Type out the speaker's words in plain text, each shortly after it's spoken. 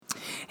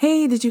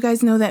Hey, did you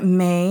guys know that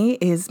May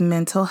is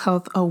Mental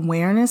Health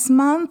Awareness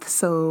Month?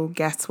 So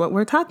guess what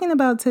we're talking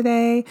about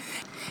today?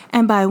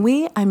 And by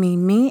we, I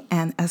mean me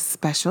and a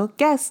special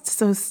guest.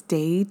 So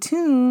stay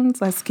tuned.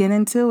 Let's get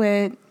into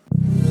it.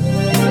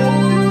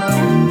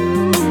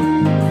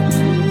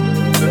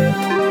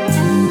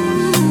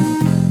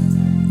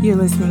 You're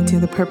listening to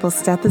The Purple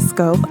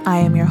Stethoscope. I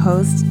am your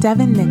host,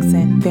 Devin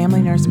Nixon,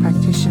 family nurse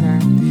practitioner.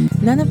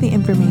 None of the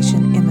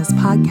information in this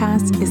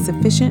podcast is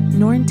sufficient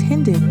nor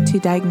intended to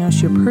diagnose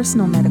your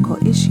personal medical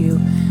issue,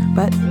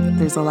 but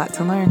there's a lot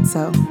to learn,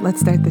 so let's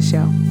start the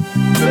show.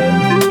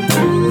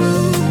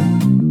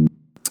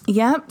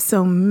 Yep,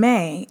 so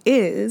May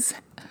is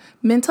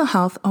Mental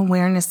Health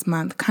Awareness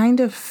Month,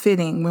 kind of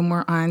fitting when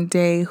we're on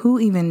day who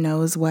even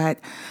knows what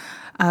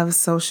of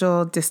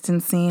social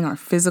distancing or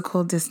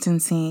physical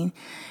distancing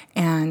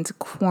and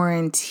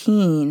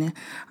quarantine.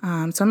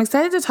 So I'm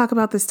excited to talk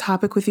about this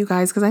topic with you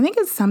guys because I think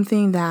it's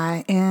something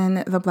that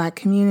in the Black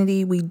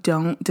community we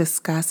don't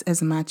discuss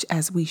as much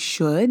as we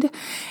should.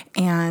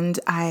 And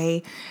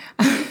I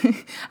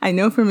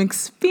know from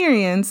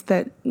experience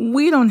that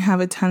we don't have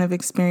a ton of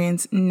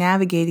experience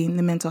navigating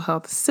the mental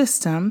health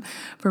system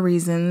for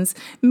reasons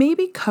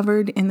maybe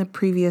covered in the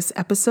previous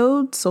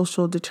episode,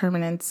 Social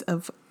Determinants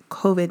of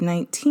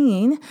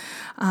COVID-19,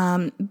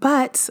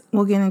 but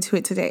we'll get into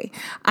it today.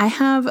 I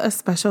have a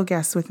special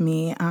guest with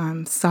me.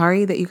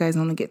 Sorry that you guys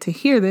only get to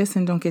hear this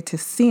and don't get to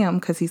see him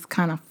because he's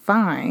kind of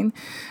fine.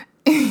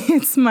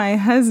 It's my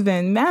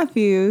husband,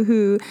 Matthew,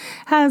 who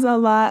has a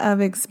lot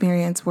of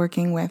experience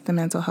working with the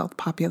mental health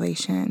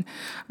population.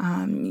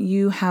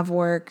 You have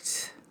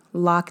worked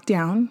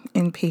lockdown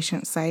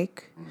inpatient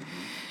psych.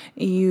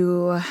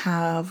 You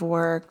have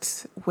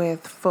worked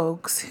with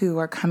folks who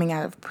are coming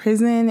out of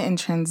prison and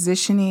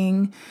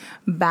transitioning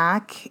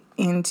back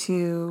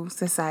into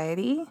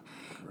society.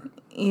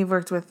 You've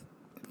worked with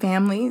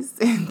families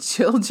and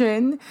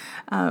children,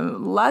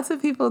 lots of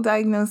people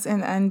diagnosed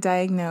and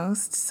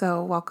undiagnosed.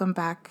 So welcome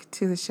back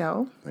to the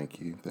show.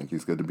 Thank you.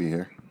 It's good to be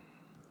here.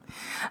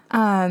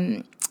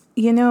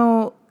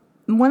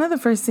 One of the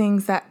first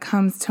things that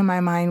comes to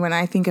my mind when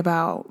I think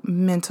about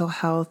mental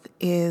health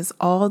is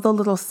all the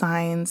little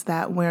signs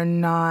that we're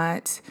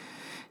not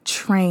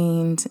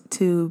trained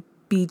to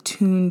be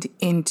tuned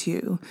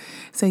into.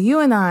 So you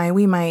and I,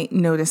 we might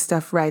notice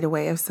stuff right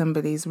away if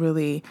somebody's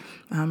really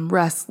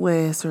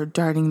restless or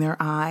darting their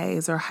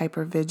eyes or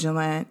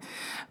hypervigilant.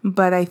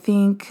 But I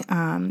think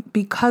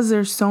because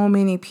there's so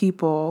many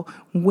people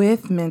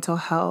with mental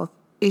health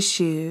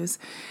issues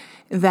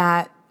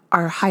that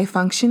are high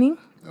functioning.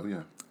 Oh,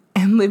 yeah.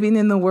 And living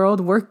in the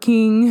world,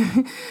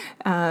 working,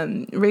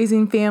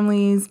 raising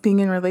families, being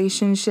in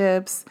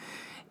relationships,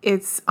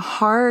 it's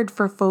hard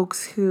for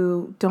folks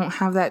who don't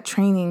have that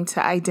training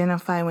to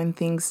identify when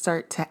things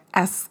start to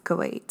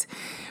escalate.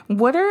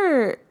 What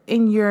are,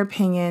 in your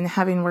opinion,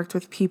 having worked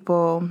with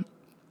people,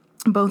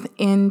 both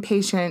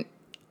inpatient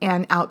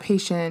and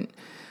outpatient,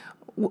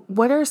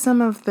 what are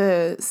some of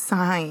the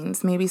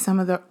signs, maybe some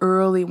of the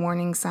early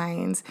warning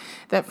signs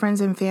that friends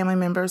and family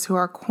members who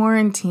are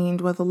quarantined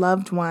with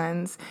loved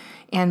ones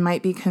and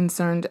might be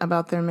concerned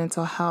about their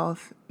mental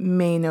health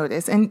may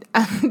notice? And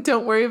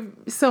don't worry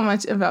so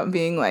much about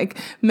being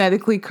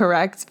medically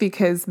correct,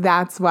 because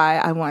that's why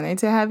I wanted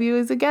to have you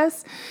as a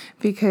guest,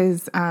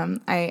 because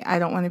I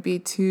don't want to be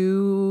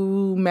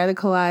too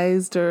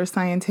medicalized or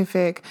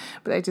scientific,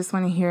 but I just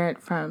want to hear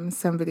it from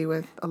somebody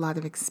with a lot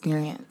of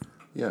experience.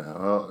 Yeah,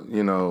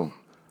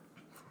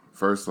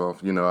 first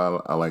off,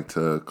 I like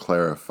to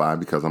clarify,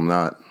 because I'm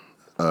not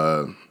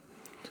a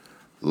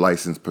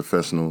licensed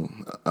professional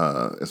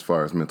as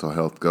far as mental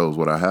health goes.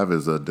 What I have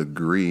is a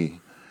degree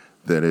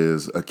that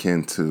is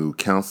akin to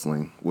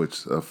counseling,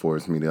 which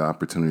affords me the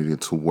opportunity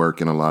to work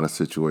in a lot of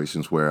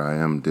situations where I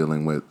am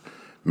dealing with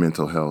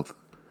mental health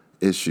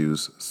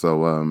issues.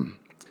 So,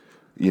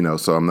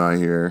 so I'm not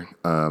here.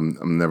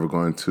 I'm never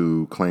going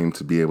to claim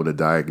to be able to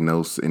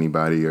diagnose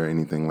anybody or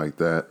anything like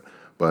that.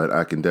 But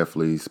I can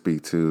definitely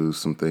speak to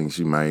some things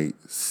you might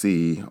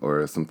see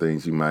or some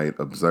things you might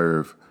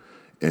observe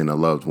in a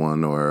loved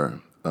one or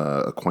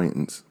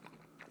acquaintance.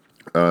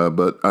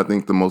 But I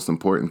think the most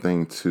important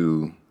thing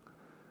to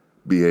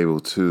be able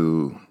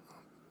to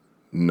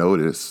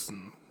notice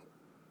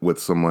with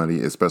somebody,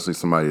 especially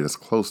somebody that's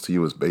close to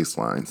you, is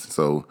baselines.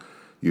 So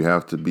you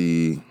have to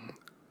be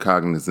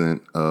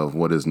cognizant of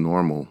what is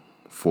normal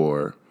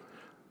for,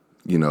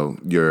 your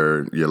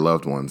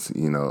loved ones.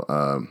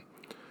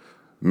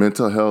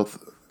 Mental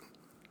health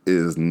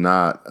is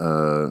not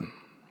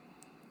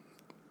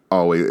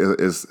always,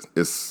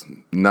 it's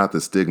not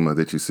the stigma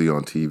that you see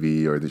on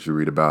TV or that you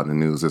read about in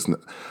the news. It's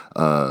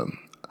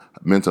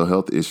mental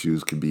health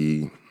issues could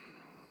be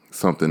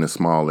something as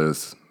small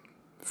as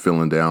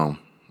feeling down.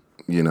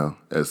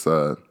 It's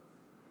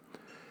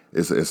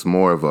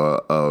more of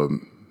a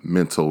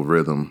mental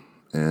rhythm,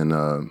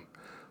 and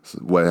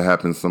what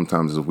happens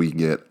sometimes is we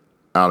get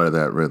out of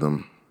that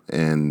rhythm.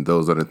 And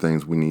those are the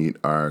things we need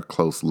our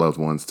close loved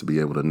ones to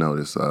be able to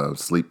notice.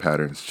 Sleep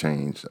patterns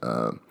change,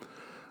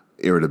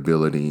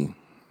 irritability,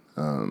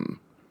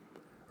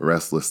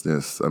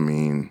 restlessness. I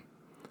mean,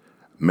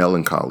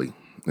 melancholy.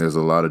 There's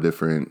a lot of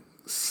different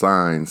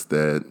signs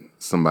that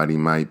somebody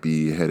might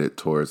be headed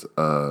towards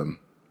a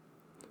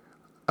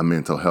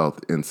mental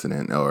health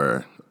incident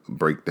or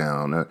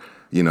breakdown.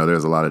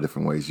 There's a lot of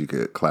different ways you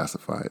could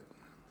classify it.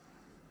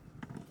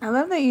 I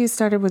love that you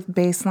started with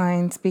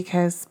baselines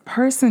because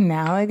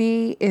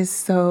personality is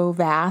so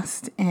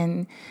vast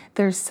and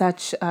there's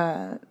such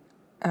a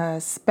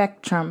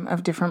spectrum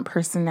of different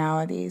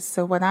personalities.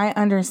 So what I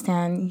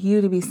understand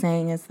you to be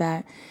saying is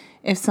that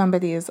if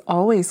somebody is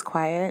always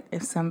quiet,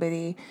 if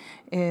somebody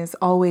is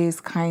always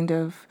kind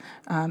of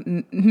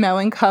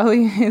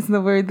melancholy is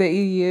the word that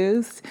you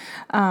used,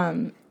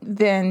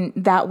 then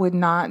that would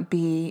not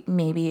be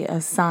maybe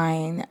a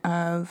sign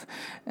of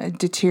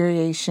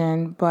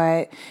deterioration.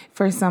 But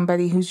for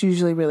somebody who's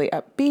usually really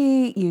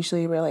upbeat,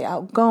 usually really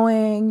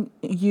outgoing,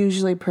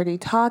 usually pretty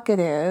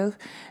talkative,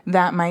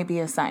 that might be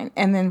a sign.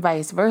 And then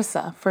vice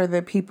versa for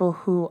the people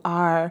who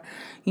are,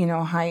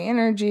 high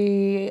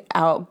energy,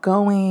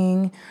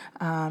 outgoing,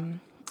 and,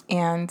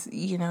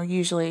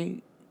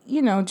 usually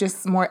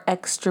just more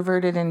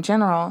extroverted in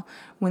general,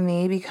 when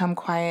they become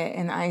quiet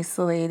and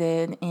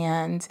isolated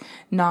and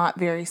not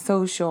very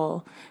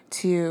social,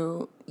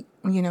 to,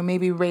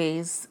 maybe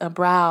raise a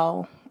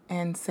brow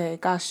and say,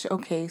 gosh,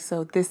 okay,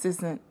 so this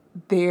isn't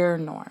their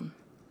norm.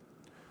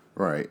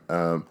 Right.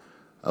 A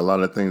lot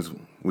of things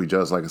we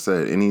judge, like I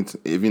said,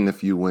 even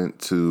if you went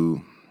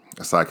to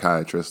a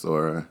psychiatrist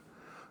or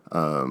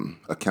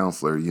a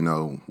counselor,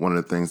 one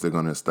of the things they're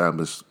going to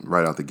establish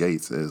right out the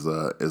gates is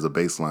a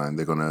baseline.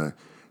 They're going to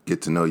get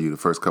to know you the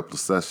first couple of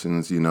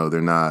sessions.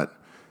 They're not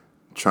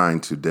trying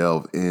to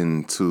delve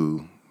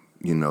into,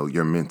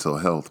 your mental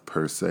health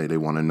per se. They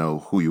want to know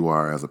who you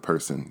are as a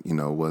person.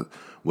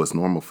 What's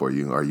normal for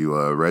you. Are you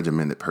a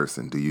regimented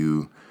person? Do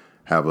you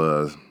have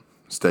a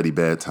steady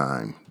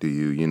bedtime? Do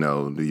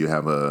you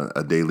have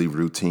a daily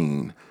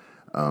routine?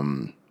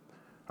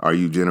 Are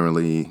you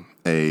generally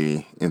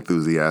a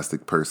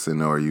enthusiastic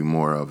person, or are you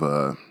more of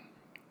a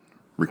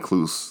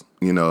recluse?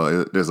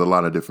 There's a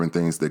lot of different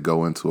things that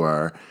go into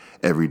our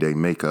everyday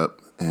makeup,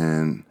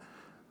 and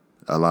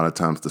a lot of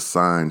times the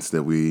signs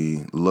that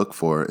we look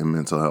for in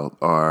mental health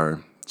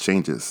are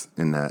changes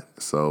in that.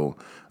 So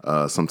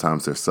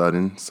sometimes they're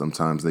sudden,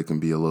 sometimes they can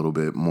be a little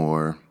bit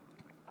more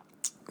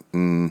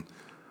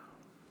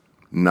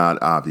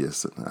not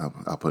obvious.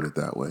 I'll put it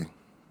that way.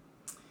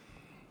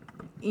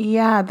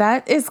 Yeah,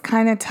 that is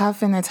kind of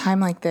tough in a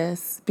time like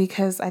this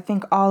because I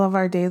think all of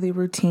our daily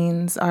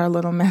routines are a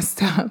little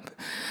messed up.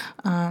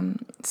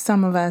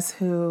 Some of us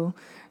who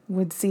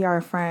would see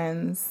our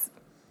friends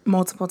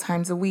multiple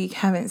times a week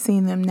haven't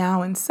seen them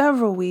now in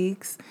several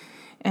weeks.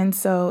 And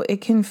so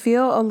it can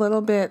feel a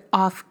little bit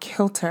off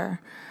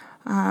kilter.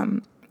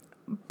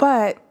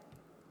 But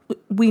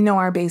we know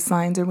our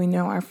baselines, or we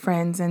know our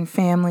friends and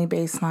family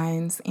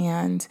baselines.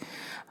 And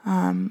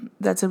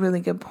that's a really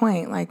good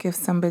point. Like if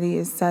somebody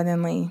is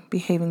suddenly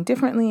behaving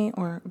differently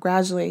or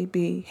gradually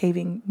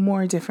behaving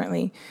more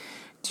differently,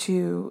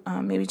 to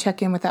maybe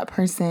check in with that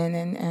person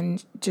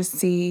and just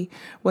see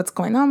what's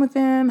going on with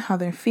them, how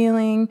they're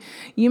feeling.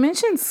 You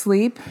mentioned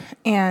sleep,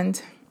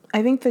 and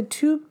I think the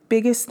two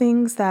biggest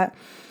things that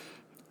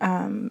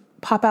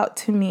pop out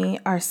to me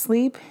are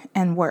sleep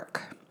and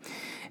work.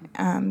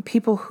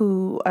 People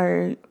who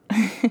are,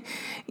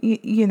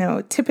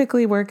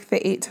 typically work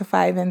the 8 to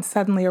 5 and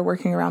suddenly are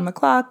working around the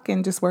clock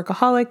and just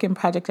workaholic and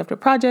project after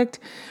project,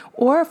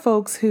 or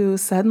folks who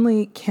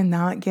suddenly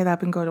cannot get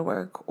up and go to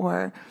work,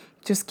 or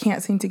just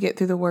can't seem to get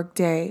through the work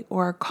day,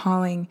 or are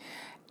calling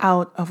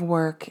out of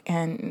work,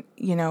 and,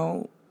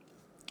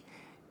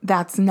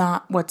 that's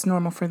not what's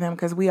normal for them,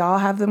 because we all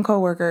have them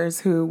coworkers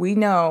who we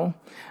know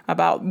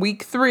about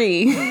week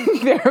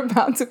 3, they're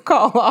about to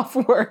call off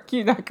work.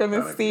 You're not going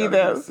to see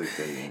them.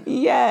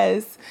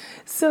 Yes.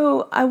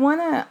 So I want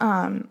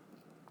to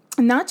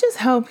not just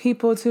help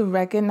people to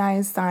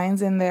recognize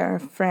signs in their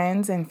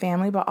friends and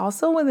family, but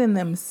also within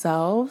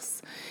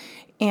themselves,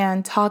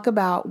 and talk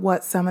about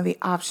what some of the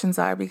options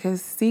are,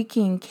 because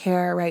seeking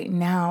care right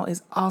now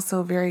is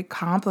also very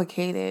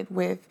complicated,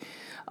 with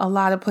a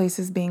lot of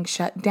places being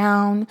shut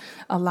down.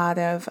 A lot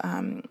of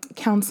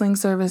counseling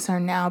services are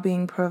now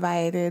being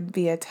provided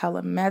via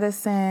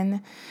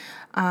telemedicine.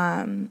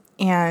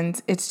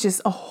 And it's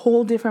just a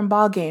whole different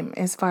ballgame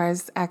as far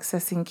as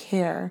accessing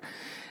care.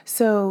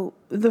 So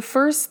the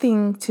first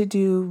thing to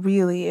do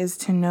really is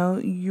to know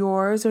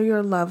yours or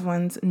your loved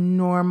one's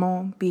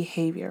normal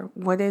behavior.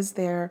 What is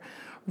their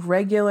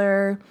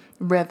regular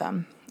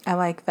rhythm? I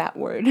like that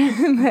word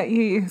that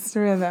you used,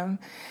 rhythm.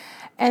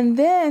 And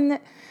then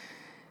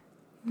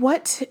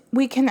what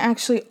we can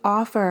actually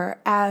offer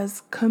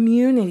as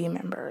community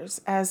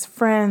members, as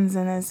friends,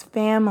 and as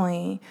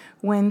family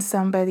when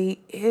somebody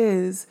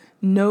is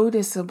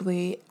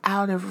noticeably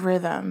out of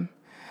rhythm.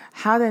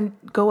 How to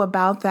go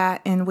about that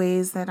in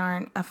ways that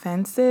aren't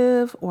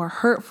offensive or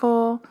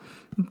hurtful,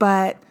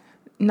 but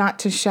not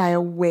to shy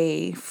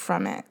away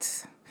from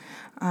it.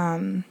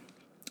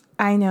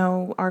 I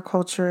know our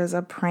culture is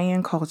a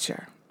praying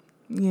culture.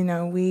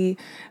 We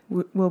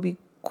will be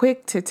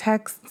quick to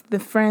text the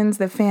friends,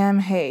 the fam,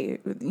 hey,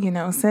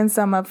 send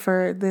some up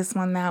for this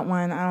one, that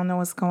one. I don't know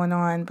what's going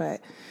on,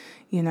 but,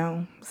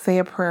 say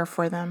a prayer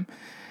for them,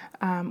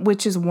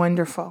 which is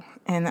wonderful.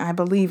 And I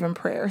believe in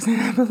prayers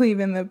and I believe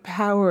in the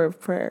power of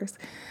prayers.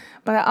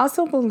 But I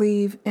also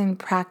believe in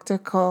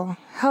practical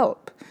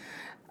help.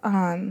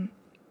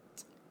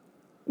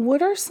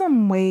 What are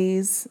some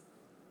ways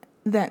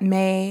that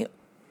may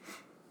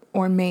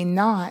or may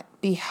not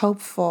be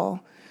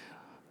helpful,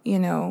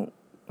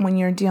 when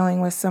you're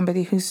dealing with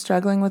somebody who's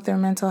struggling with their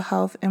mental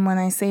health? And when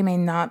I say may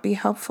not be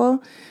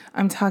helpful,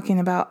 I'm talking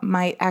about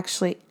might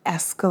actually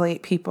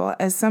escalate people.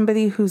 As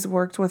somebody who's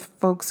worked with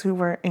folks who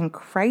were in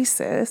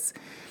crisis,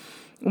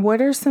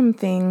 what are some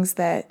things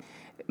that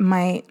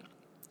might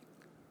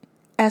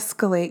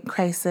escalate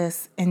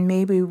crisis, and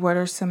maybe what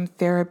are some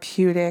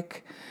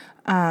therapeutic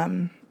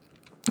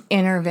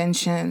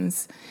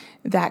interventions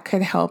that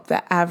could help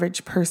the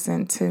average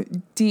person to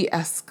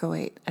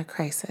de-escalate a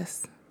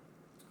crisis?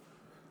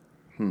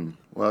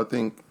 Well, I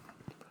think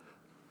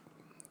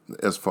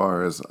as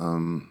far as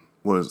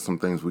what are some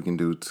things we can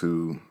do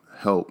to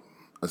help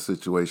a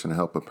situation,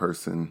 help a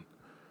person,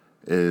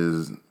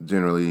 is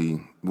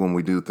generally when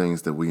we do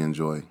things that we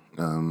enjoy,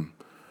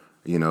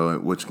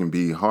 which can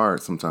be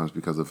hard sometimes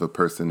because if a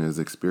person is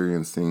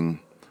experiencing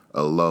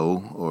a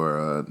low or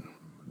a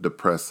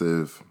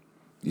depressive,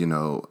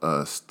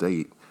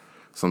 state,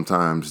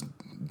 sometimes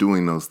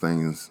doing those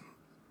things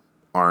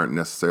aren't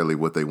necessarily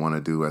what they want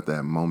to do at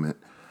that moment.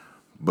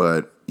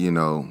 But,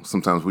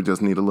 sometimes we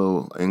just need a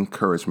little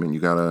encouragement. You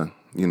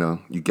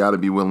gotta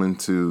be willing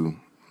to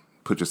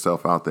put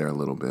yourself out there a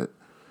little bit.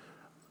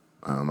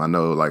 I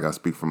know, I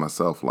speak for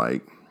myself,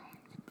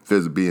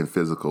 being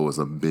physical is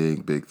a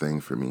big, big thing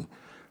for me.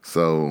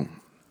 So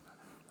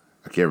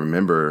I can't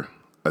remember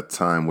a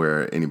time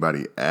where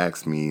anybody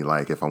asked me,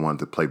 if I wanted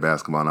to play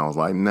basketball, and I was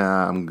like,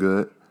 nah, I'm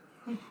good.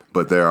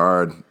 But there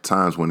are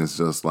times when it's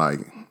just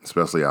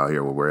especially out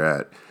here where we're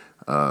at,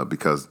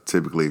 because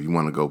typically if you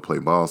want to go play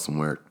ball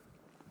somewhere,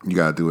 you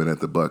got to do it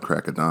at the butt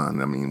crack of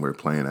dawn. I mean, we're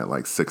playing at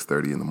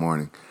 6:30 in the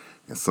morning.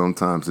 And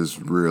sometimes it's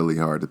really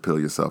hard to peel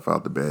yourself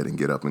out the bed and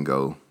get up and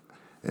go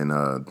and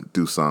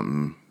do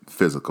something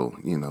physical,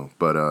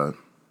 But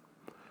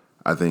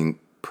I think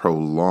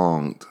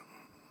prolonged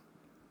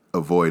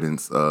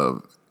avoidance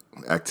of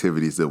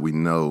activities that we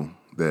know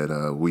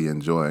that we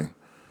enjoy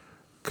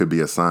could be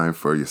a sign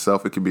for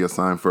yourself. It could be a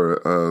sign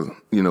for,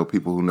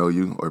 people who know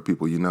you or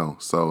people you know.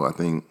 So I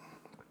think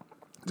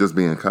just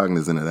being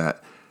cognizant of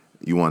that,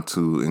 you want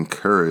to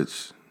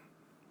encourage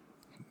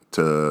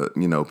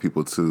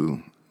people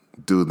to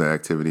do the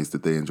activities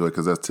that they enjoy,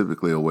 because that's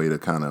typically a way to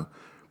kind of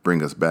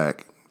bring us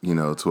back,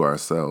 to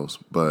ourselves.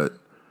 But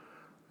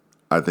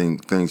I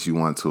think things you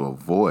want to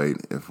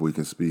avoid, if we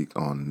can speak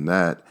on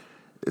that,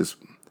 is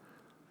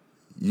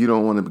you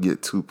don't want to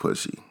get too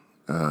pushy.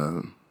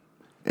 And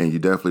you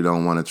definitely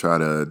don't want to try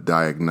to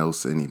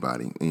diagnose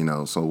anybody,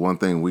 So one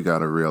thing we got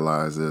to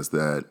realize is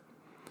that,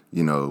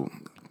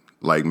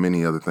 like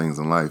many other things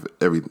in life,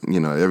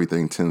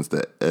 everything tends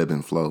to ebb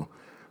and flow.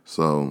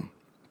 So,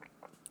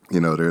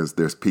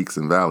 there's peaks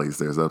and valleys,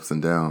 there's ups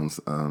and downs.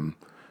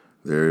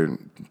 There are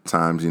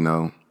times,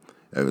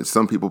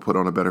 some people put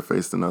on a better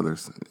face than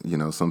others.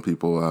 Some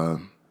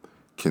people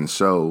can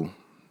show,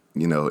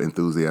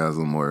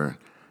 enthusiasm or,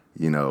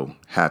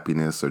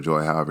 happiness or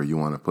joy, however you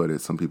want to put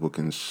it. Some people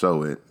can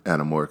show it at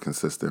a more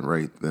consistent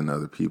rate than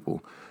other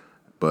people.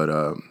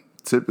 But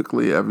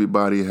typically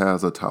everybody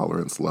has a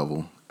tolerance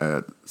level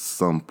at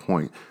some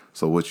point.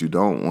 So what you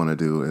don't want to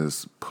do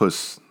is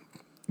push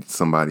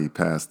somebody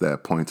past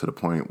that point to the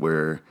point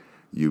where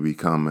you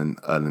become an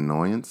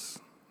annoyance.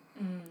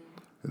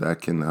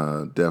 That can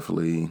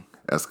definitely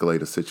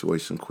escalate a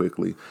situation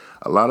quickly.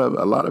 A lot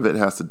of it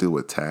has to do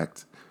with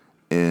tact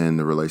in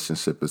the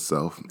relationship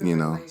itself.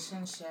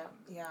 Relationship,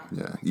 yeah.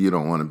 Yeah, you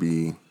don't want to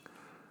be,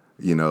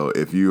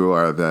 if you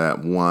are that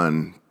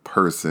one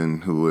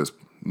person who is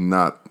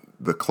not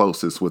the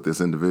closest with this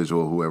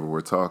individual, whoever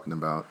we're talking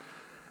about,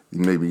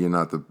 maybe you're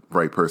not the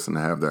right person to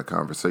have that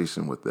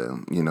conversation with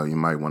them. You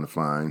might want to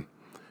find,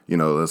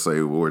 let's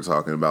say we're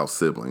talking about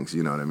siblings,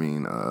 you know what I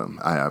mean?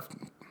 I have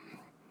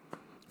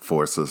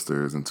 4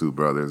 sisters and 2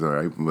 brothers, all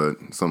right?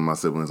 But some of my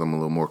siblings I'm a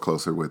little more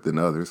closer with than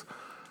others.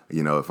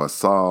 If I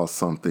saw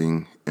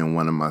something in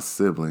one of my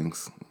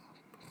siblings,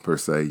 per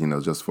se,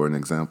 just for an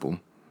example,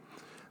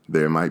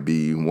 there might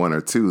be 1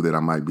 or 2 that I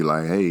might be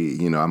like, hey,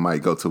 I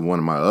might go to one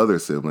of my other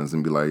siblings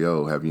and be like,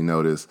 yo, have you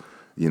noticed,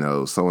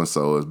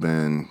 so-and-so has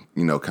been,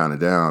 kind of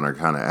down or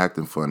kind of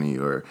acting funny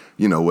or,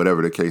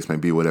 whatever the case may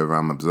be, whatever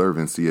I'm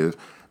observing, see if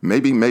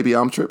maybe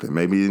I'm tripping.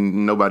 Maybe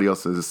nobody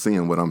else is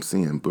seeing what I'm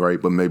seeing,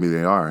 right? But maybe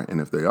they are. And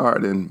if they are,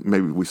 then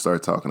maybe we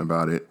start talking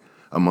about it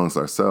amongst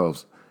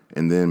ourselves.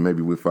 And then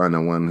maybe we find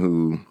the one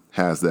who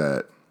has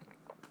that,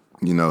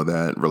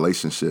 that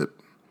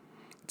relationship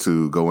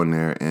to go in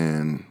there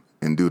and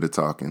do the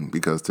talking,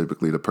 because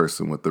typically the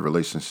person with the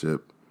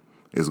relationship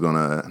is going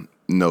to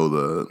know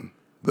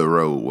the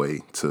roadway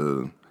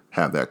to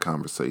have that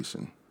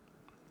conversation.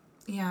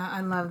 Yeah,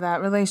 I love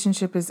that.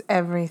 Relationship is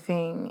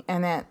everything.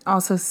 And it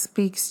also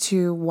speaks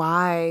to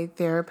why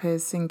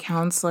therapists and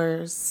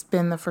counselors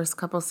spend the first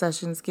couple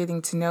sessions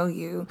getting to know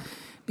you.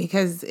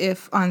 Because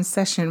if on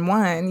session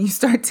 1 you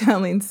start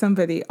telling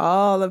somebody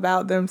all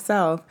about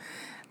themselves,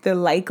 the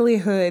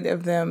likelihood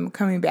of them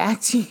coming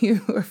back to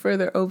you or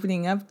further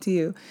opening up to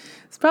you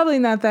is probably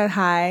not that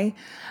high.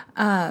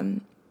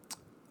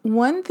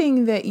 One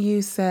thing that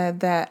you said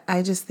that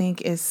I just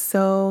think is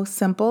so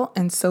simple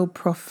and so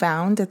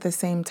profound at the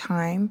same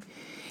time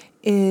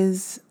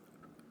is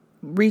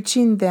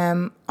reaching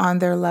them on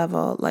their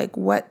level. Like,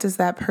 what does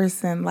that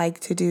person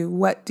like to do?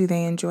 What do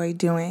they enjoy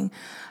doing?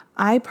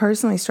 I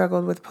personally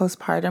struggled with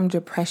postpartum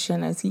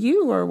depression, as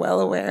you are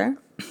well aware.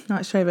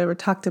 Not sure I've ever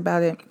talked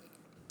about it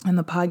on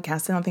the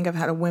podcast. I don't think I've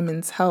had a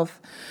women's health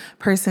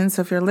person.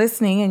 So if you're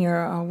listening and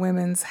you're a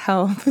women's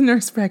health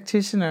nurse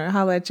practitioner,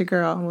 holla at your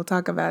girl and we'll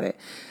talk about it.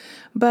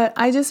 But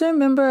I just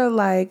remember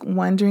like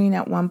wondering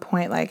at one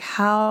point, like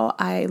how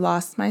I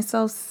lost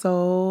myself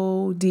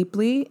so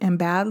deeply and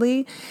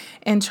badly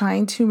and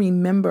trying to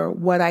remember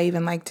what I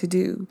even like to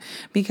do,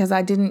 because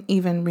I didn't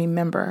even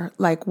remember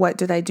like what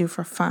did I do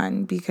for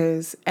fun,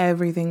 because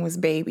everything was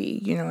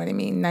baby. You know what I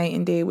mean? Night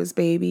and day was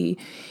baby.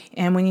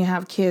 And when you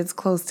have kids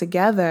close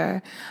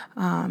together,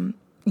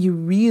 you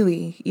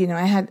really,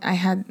 I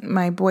had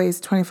my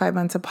boys 25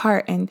 months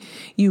apart, and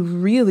you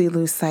really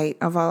lose sight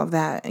of all of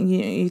that. And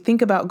you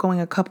think about going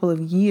a couple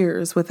of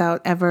years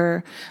without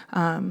ever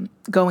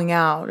going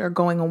out or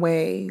going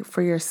away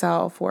for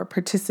yourself or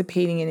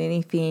participating in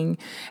anything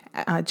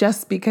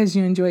just because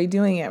you enjoy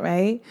doing it,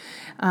 right?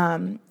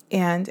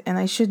 And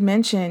I should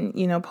mention,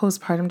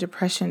 postpartum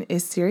depression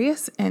is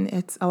serious and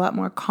it's a lot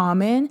more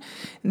common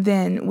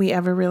than we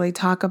ever really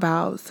talk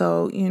about.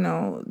 So,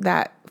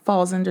 that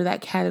falls under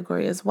that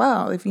category as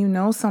well. If you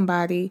know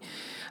somebody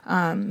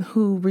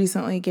who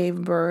recently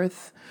gave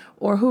birth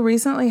or who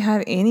recently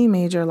had any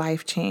major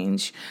life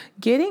change,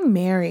 getting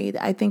married,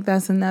 I think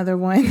that's another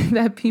one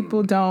that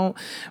people don't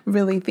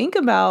really think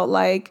about.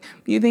 Like,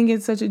 you think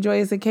it's such a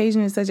joyous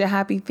occasion, it's such a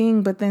happy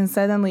thing, but then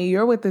suddenly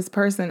you're with this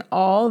person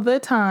all the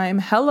time.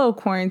 Hello,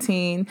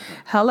 quarantine.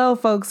 Hello,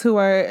 folks who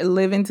are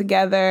living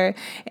together,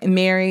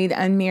 married,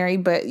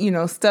 unmarried, but,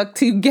 stuck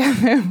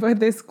together for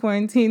this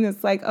quarantine.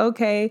 It's like,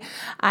 okay,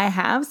 I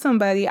have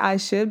somebody, I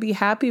should be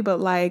happy, but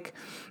like,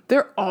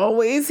 they're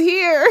always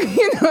here.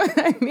 You know what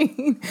I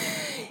mean?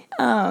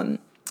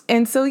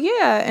 And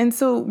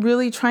so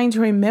really trying to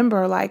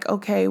remember, like,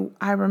 okay,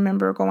 I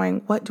remember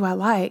going, what do I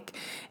like?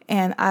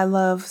 And I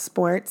love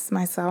sports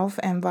myself,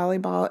 and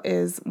volleyball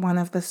is one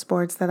of the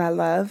sports that I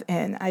love.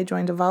 And I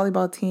joined a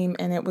volleyball team,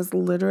 and it was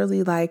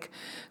literally like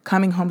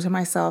coming home to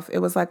myself. It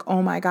was like,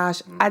 oh my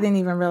gosh, I didn't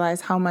even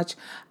realize how much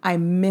I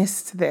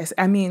missed this.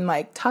 I mean,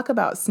 like, talk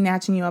about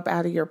snatching you up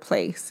out of your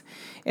place.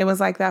 It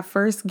was like that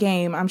first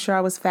game. I'm sure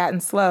I was fat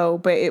and slow,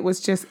 but it was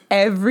just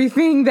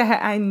everything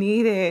that I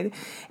needed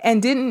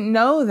and didn't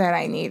know that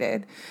I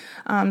needed.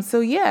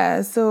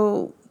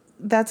 So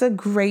that's a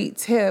great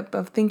tip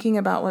of thinking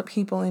about what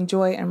people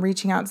enjoy and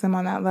reaching out to them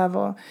on that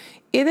level.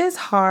 It is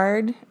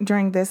hard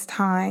during this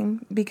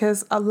time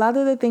because a lot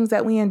of the things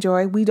that we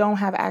enjoy, we don't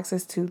have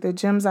access to. The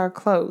gyms are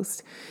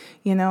closed.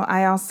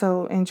 I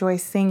also enjoy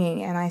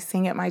singing, and I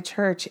sing at my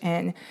church,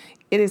 and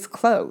it is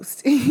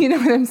closed. You know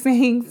what I'm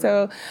saying?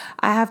 So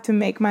I have to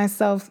make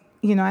myself,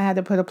 I had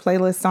to put a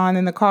playlist on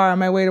in the car on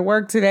my way to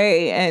work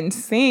today and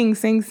sing,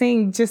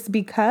 just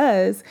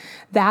because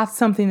that's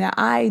something that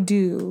I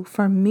do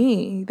for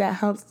me that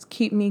helps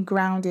keep me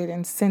grounded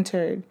and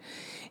centered.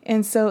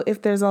 And so if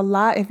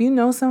you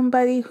know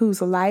somebody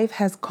whose life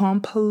has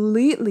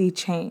completely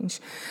changed,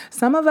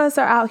 some of us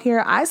are out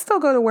here, I still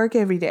go to work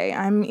every day.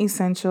 I'm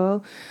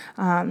essential,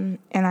 and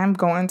I'm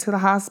going to the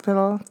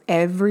hospital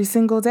every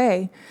single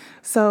day.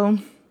 So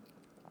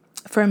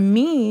for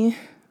me,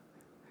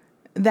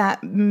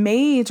 that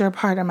major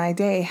part of my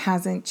day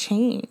hasn't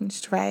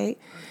changed, right?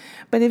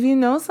 But if you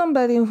know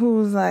somebody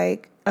who's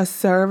like a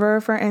server,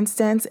 for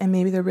instance, and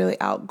maybe they're really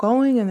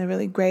outgoing and they're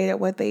really great at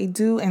what they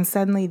do, and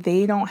suddenly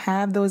they don't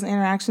have those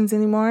interactions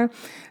anymore,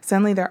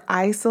 suddenly they're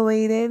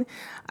isolated.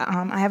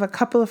 I have a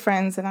couple of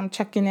friends that I'm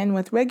checking in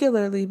with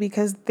regularly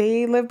because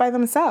they live by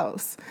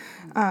themselves.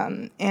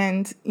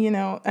 And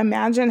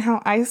imagine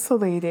how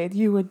isolated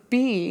you would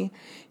be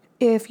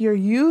if you're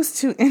used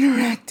to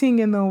interacting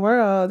in the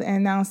world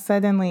and now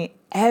suddenly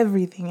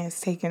everything is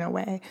taken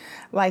away.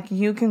 Like,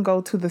 you can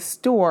go to the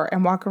store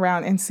and walk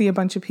around and see a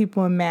bunch of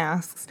people in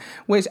masks,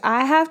 which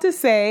I have to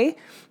say,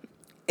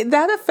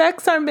 that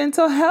affects our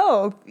mental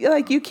health.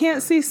 Like, you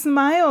can't see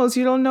smiles.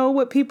 You don't know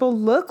what people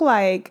look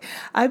like.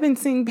 I've been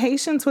seeing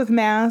patients with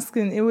masks,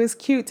 and it was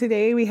cute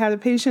today. We had a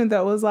patient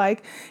that was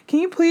like, can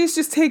you please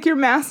just take your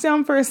mask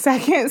down for a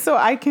second so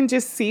I can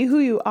just see who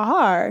you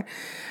are?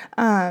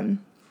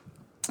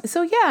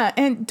 So yeah,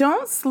 and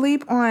don't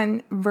sleep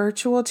on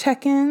virtual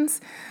check-ins.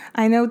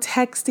 I know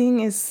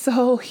texting is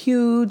so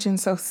huge and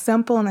so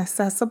simple and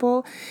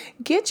accessible.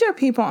 Get your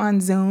people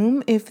on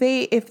Zoom if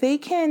they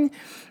can.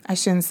 I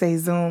shouldn't say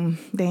Zoom.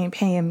 They ain't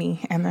paying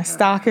me and their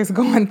stock is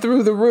going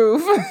through the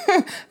roof.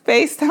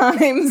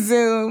 FaceTime,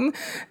 Zoom,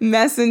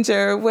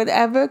 Messenger,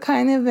 whatever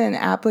kind of an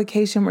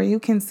application where you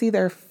can see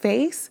their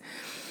face.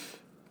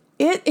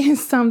 It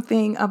is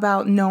something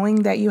about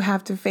knowing that you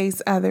have to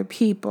face other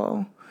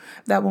people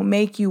that will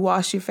make you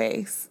wash your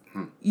face.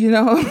 You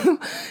know,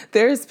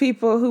 there's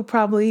people who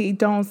probably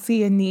don't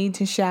see a need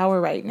to shower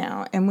right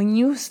now. And when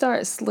you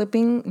start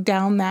slipping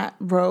down that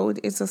road,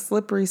 it's a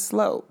slippery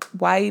slope.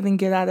 Why even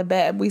get out of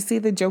bed? We see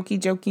the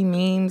jokey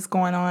memes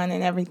going on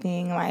and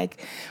everything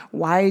like,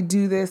 why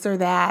do this or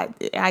that?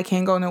 I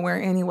can't go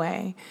nowhere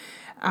anyway.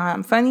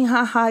 Funny,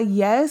 haha,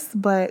 yes,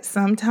 but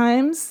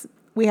sometimes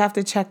we have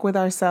to check with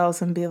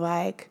ourselves and be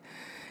like,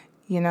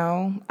 you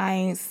know, I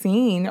ain't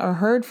seen or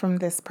heard from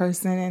this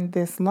person in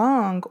this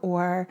long,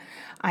 or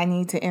I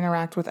need to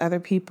interact with other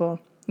people.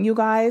 You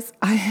guys,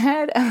 I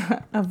had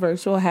a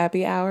virtual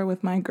happy hour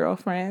with my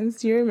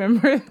girlfriends. Do you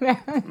remember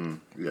that?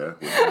 Yeah.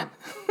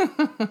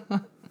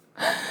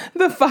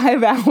 The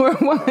 5-hour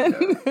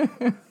one.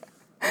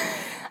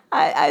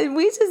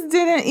 We just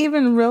didn't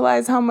even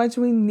realize how much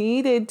we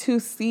needed to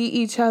see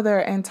each other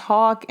and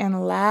talk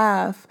and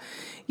laugh,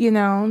 you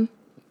know.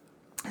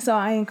 So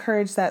I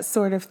encourage that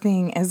sort of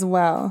thing as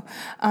well.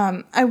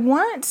 I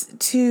want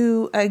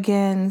to,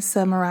 again,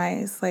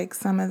 summarize like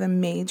some of the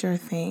major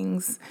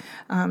things.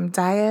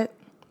 Diet,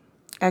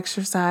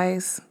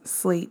 exercise,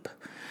 sleep.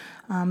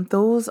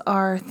 Those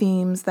are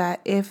themes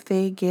that if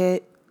they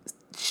get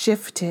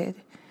shifted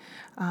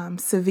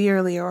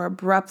severely or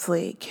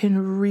abruptly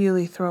can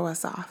really throw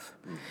us off.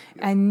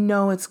 I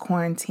know it's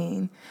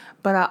quarantine,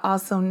 but I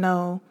also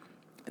know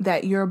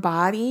that your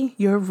body,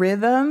 your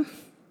rhythm,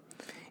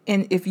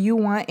 and if you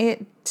want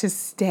it to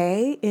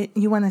stay,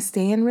 you want to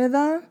stay in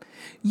rhythm,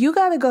 you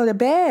got to go to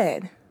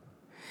bed.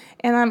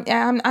 And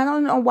I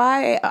don't know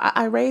why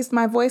I raised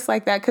my voice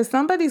like that, because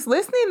somebody's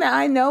listening that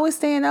I know is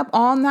staying up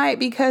all night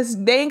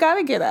because they ain't got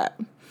to get up.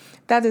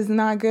 That is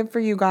not good for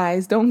you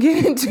guys. Don't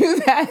get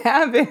into that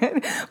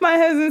habit. My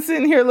husband's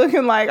sitting here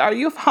looking like, are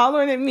you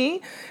hollering at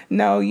me?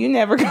 No, you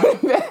never go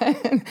to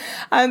bed.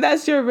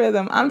 That's your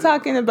rhythm. I'm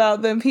talking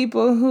about the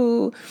people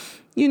who,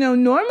 you know,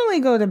 normally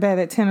go to bed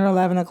at 10 or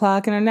 11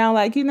 o'clock and are now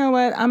like, you know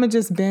what, I'm going to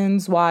just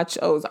binge watch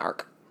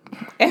Ozark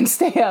and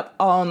stay up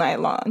all night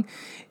long.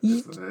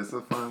 It's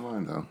a fine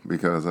line, though,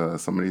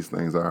 because some of these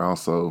things are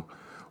also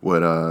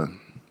what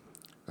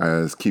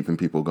is keeping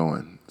people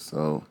going.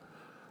 So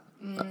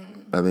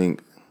I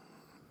think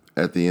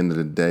at the end of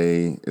the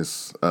day,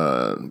 it's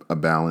a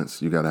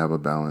balance. You got to have a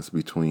balance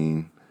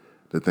between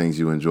the things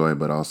you enjoy,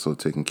 but also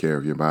taking care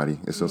of your body.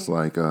 It's just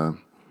like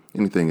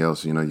anything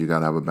else, you know, you got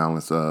to have a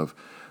balance of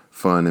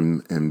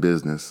fun and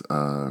business.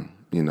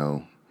 You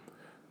know,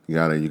 you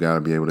gotta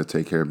be able to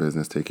take care of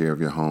business, take care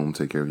of your home,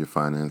 take care of your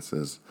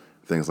finances,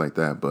 things like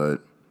that.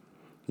 But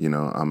you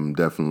know, I'm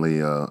definitely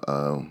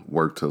a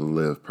work to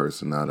live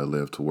person, not a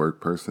live to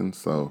work person.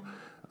 So,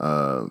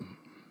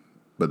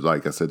 but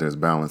like I said, there's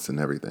balance in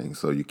everything.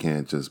 So you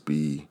can't just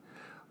be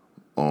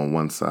on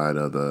one side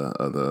of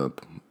the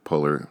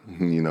polar,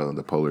 you know,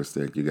 the polar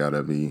stick. You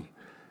gotta be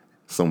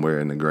somewhere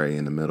in the gray,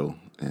 in the middle,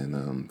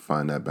 and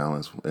find that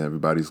balance.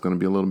 Everybody's going to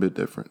be a little bit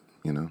different,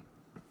 you know.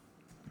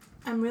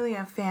 I'm really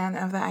a fan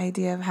of the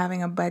idea of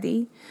having a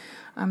buddy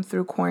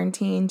through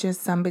quarantine,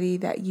 just somebody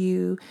that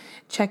you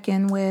check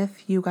in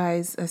with, you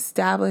guys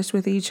establish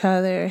with each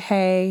other,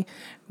 hey,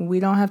 we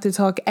don't have to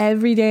talk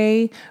every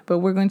day, but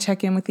we're going to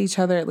check in with each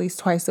other at least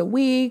twice a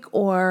week,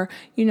 or,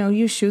 you know,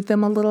 you shoot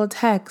them a little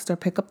text or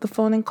pick up the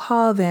phone and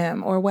call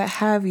them or what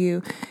have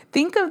you.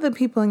 Think of the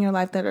people in your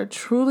life that are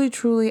truly,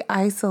 truly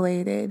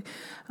isolated,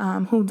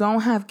 who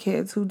don't have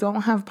kids, who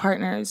don't have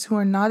partners, who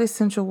are not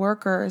essential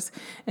workers,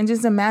 and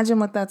just imagine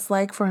what that's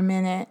like for a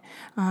minute.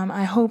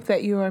 I hope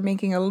that you are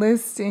making a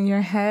list in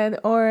your head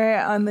or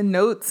on the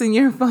notes in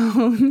your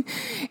phone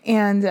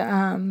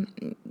and,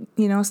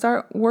 you know,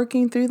 start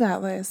working through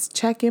that list.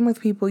 Check in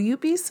with people.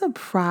 You'd be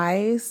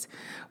surprised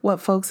what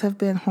folks have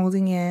been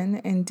holding in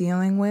and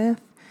dealing with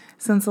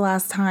since the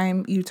last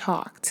time you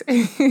talked,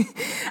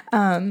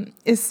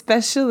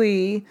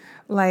 especially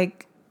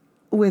like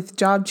with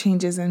job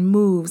changes and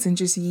moves and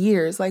just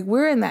years. Like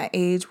we're in that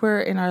age,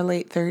 we're in our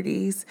late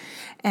 30s,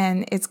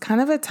 and it's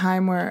kind of a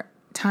time where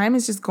time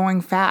is just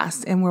going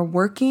fast and we're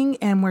working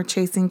and we're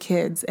chasing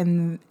kids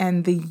and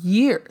the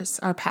years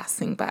are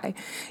passing by.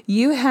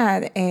 You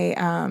had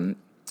a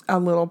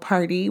little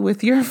party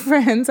with your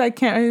friends. I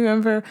can't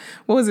remember.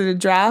 What was it? A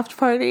draft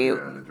party?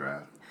 Yeah, the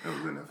draft. It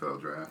was an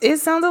NFL draft. It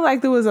sounded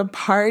like there was a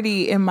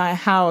party in my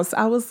house.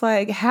 I was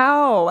like,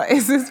 how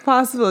is this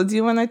possible? Do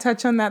you want to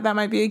touch on that? That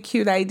might be a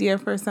cute idea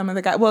for some of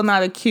the guys. Well,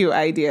 not a cute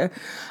idea.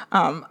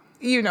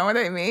 You know what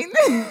I mean?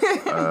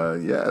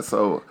 Yeah.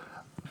 So,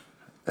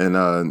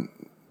 and,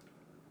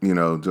 you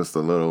know, just a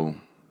little,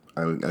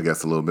 I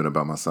guess a little bit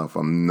about myself.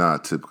 I'm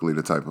not typically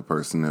the type of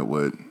person that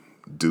would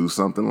do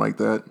something like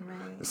that.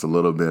 Right. it's a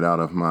little bit out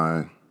of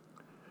my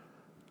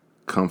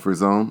comfort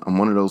zone. I'm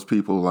one of those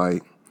people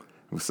like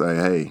who say,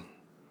 "Hey,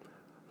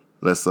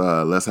 let's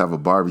have a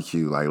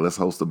barbecue. Like, let's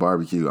host a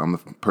barbecue." I'm the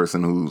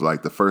person who,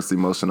 like, the first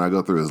emotion I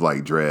go through is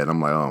like dread.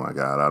 I'm like, oh my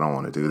God, I don't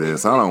want to do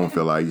this. I don't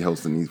feel like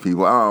hosting these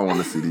people. I don't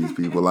want to see these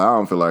people. I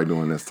don't feel like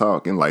doing this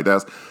talking. Like,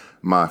 that's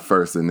my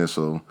first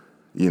initial,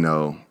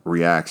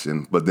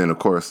 reaction. But then, of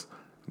course,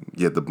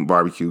 get the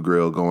barbecue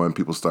grill going.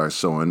 People start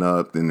showing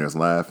up. Then there's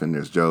laughing.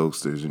 There's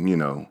jokes. There's,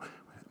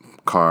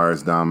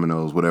 cards,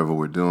 dominoes, whatever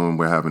we're doing.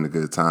 We're having a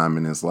good time.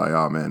 And it's like,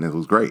 oh, man, it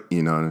was great,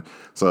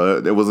 So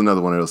it was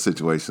another one of those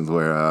situations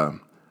where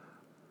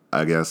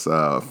I guess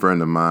a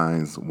friend of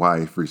mine's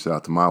wife reached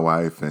out to my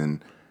wife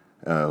and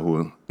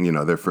who,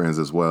 they're friends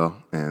as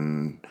well.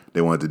 And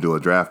they wanted to do a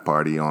draft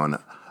party on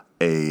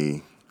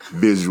a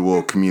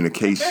visual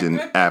communication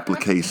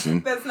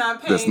application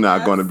that's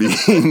not going to be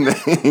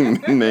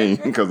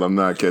named because I'm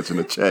not catching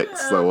a check.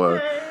 So,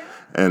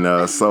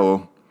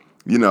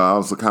 I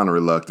was kind of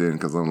reluctant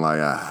because I'm like,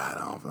 I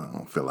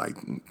don't feel like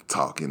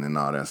talking and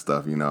all that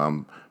stuff.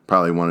 I'm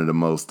probably one of the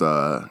most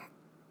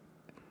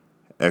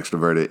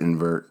extroverted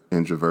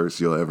introverts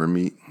you'll ever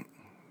meet,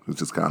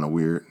 which is kind of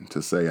weird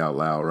to say out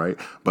loud, right?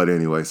 But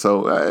anyway,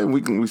 so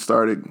we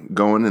started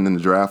going, and then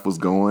the draft was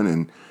going,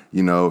 and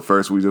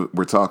first we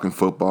were talking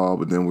football,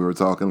 but then we were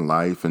talking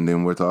life, and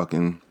then we're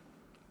talking,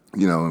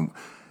 and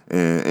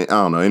I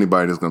don't know,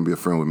 anybody that's going to be a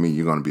friend with me,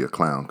 you're going to be a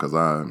clown because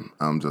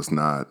I'm just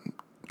not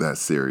that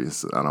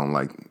serious. I don't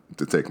like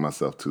to take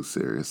myself too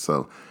serious.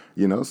 So,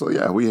 so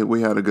yeah,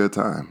 we had a good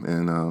time,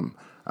 and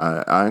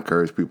I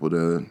encourage people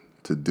to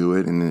do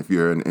it. And if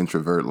you're an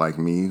introvert like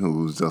me,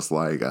 who's just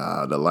like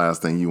the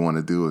last thing you want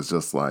to do is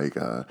just like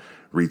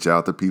reach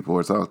out to people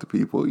or talk to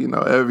people,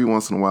 every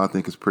once in a while, I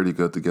think it's pretty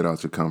good to get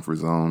out your comfort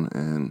zone,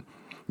 and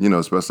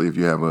especially if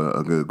you have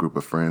a good group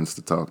of friends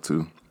to talk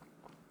to,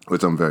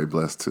 which I'm very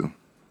blessed to.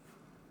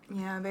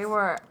 Yeah, they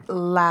were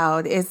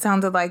loud. It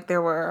sounded like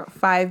there were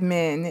 5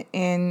 men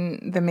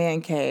in the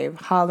man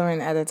cave hollering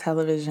at a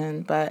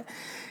television, but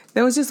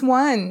there was just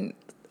one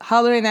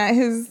hollering at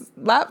his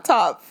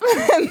laptop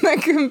and the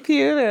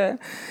computer.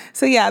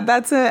 So yeah,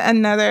 that's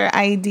another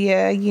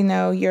idea.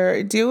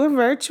 Do a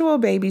virtual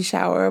baby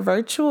shower, a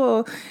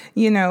virtual,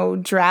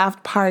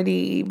 draft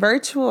party,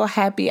 virtual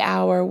happy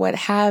hour, what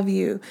have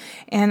you.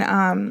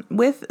 And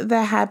with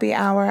the happy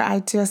hour,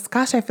 I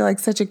feel like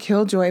such a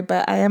killjoy,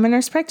 but I am a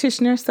nurse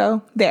practitioner,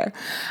 so there.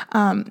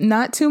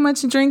 Not too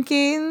much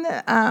drinking.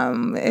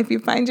 If you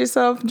find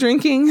yourself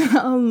drinking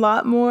a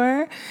lot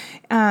more,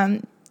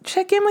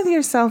 check in with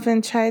yourself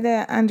and try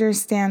to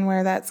understand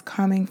where that's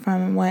coming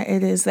from and what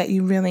it is that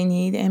you really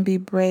need, and be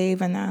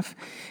brave enough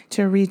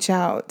to reach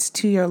out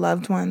to your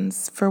loved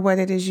ones for what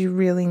it is you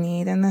really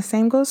need. And the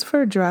same goes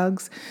for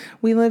drugs.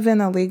 We live in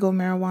a legal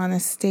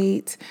marijuana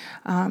state,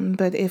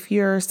 but if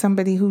you're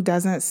somebody who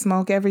doesn't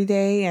smoke every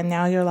day and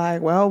now you're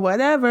like, well,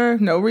 whatever,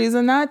 no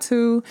reason not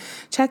to,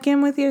 check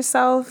in with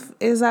yourself.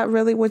 Is that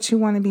really what you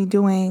want to be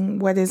doing?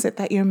 What is it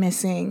that you're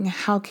missing?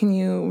 How can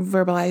you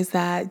verbalize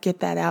that, get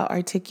that out,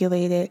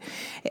 articulate it,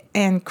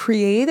 and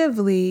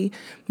creatively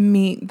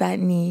meet that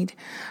need?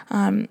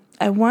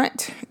 I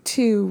want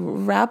to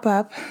wrap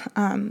up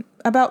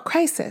about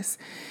crisis,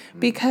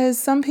 because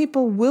some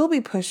people will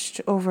be pushed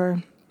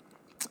over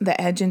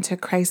the edge into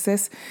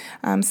crisis.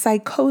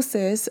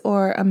 Psychosis,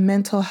 or a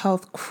mental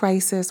health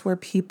crisis where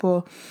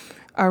people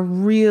are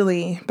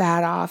really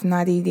bad off,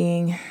 not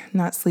eating,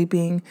 not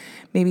sleeping,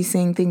 maybe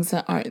seeing things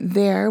that aren't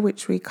there,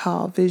 which we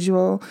call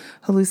visual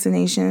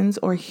hallucinations,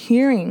 or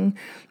hearing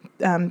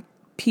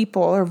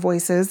people or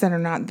voices that are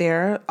not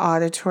there,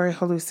 auditory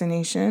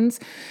hallucinations.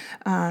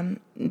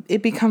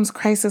 It becomes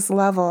crisis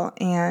level,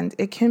 and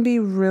it can be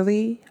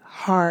really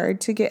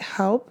hard to get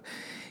help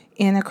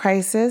in a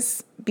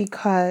crisis,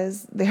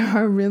 because there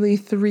are really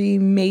 3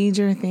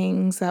 major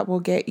things that will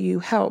get you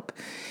help.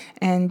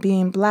 And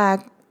being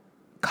Black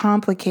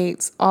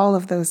complicates all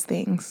of those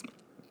things.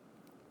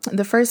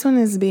 The first one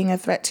is being a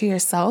threat to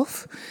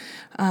yourself.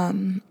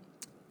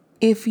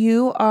 If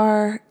you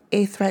are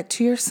a threat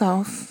to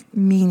yourself,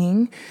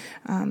 meaning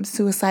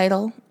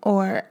suicidal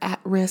or at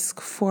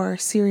risk for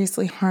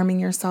seriously harming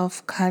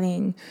yourself,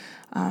 cutting,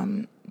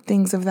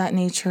 things of that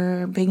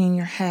nature, banging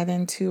your head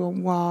into a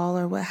wall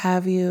or what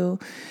have you,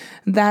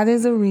 that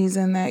is a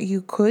reason that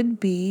you could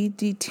be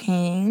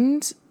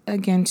detained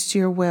against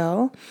your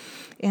will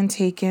and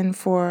taken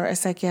for a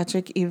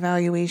psychiatric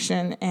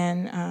evaluation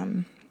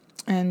and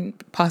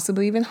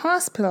possibly even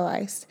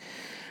hospitalized.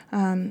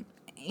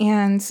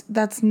 And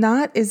that's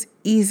not as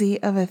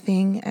easy of a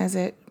thing as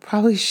it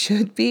probably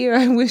should be, or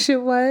I wish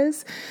it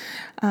was.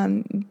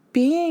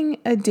 Being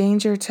a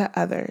danger to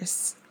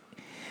others.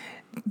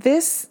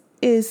 This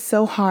is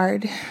so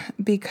hard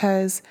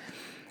because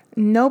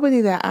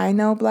nobody that I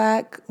know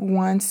Black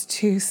wants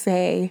to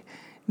say,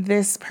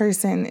 this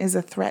person is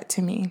a threat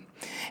to me.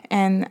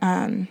 And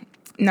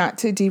not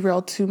to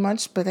derail too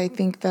much, but I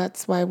think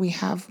that's why we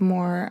have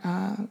more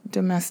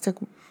domestic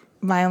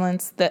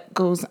violence that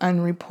goes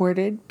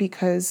unreported,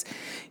 because,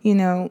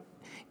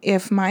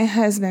 if my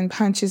husband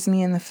punches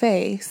me in the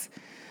face,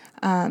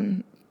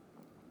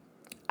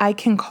 I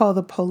can call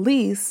the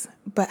police,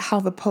 but how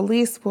the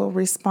police will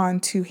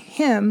respond to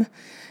him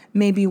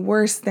may be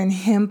worse than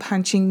him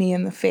punching me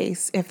in the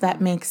face, if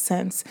that makes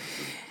sense.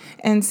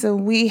 And so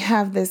we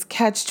have this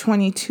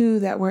catch-22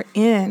 that we're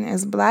in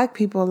as Black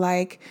people,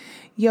 like,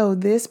 yo,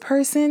 this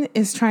person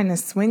is trying to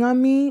swing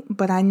on me,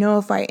 but I know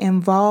if I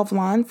involve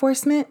law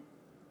enforcement,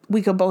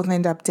 we could both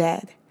end up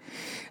dead.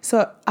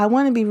 So I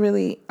want to be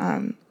really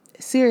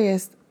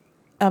serious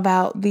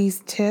about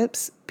these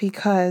tips,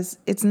 because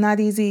it's not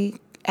easy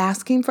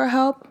asking for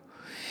help,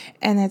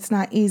 and it's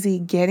not easy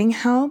getting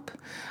help.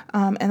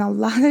 And a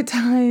lot of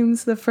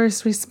times the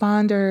first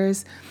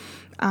responders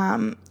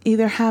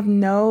either have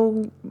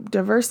no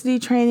diversity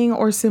training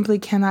or simply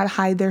cannot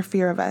hide their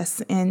fear of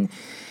us. And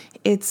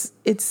it's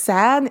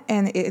sad,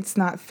 and it's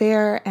not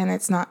fair, and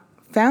it's not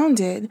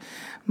founded,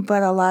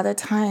 but a lot of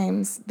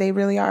times they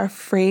really are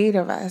afraid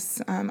of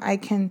us.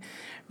 I've been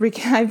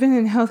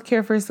in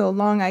healthcare for so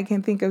long, I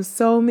can think of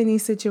so many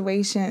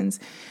situations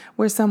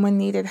where someone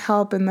needed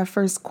help, and the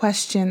first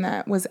question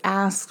that was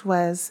asked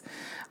was,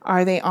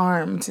 are they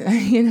armed?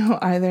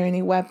 Are there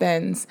any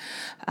weapons?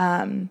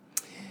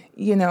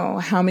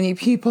 How many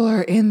people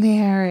are in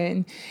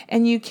there?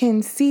 And you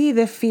can see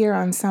the fear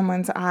on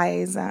someone's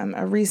eyes.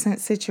 A recent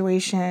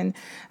situation,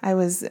 I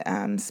was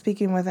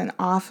speaking with an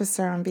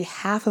officer on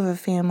behalf of a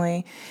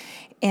family,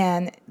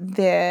 and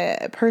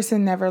the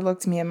person never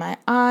looked me in my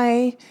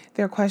eye.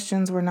 Their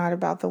questions were not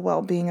about the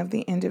well-being of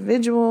the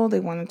individual. They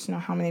wanted to know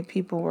how many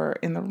people were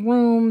in the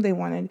room. They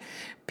wanted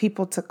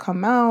people to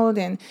come out.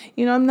 And,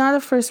 I'm not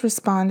a first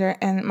responder,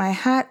 and my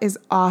hat is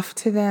off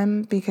to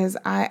them, because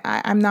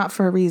I'm not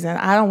for a reason.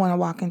 I don't want to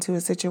walk into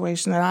a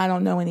situation that I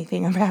don't know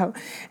anything about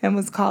and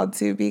was called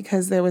to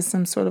because there was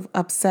some sort of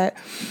upset.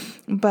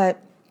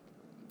 But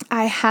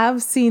I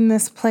have seen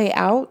this play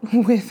out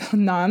with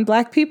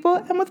non-Black people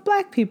and with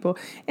Black people,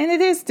 and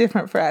it is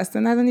different for us.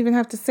 And I don't even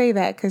have to say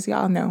that, because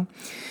y'all know.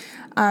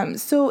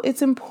 So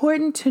it's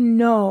important to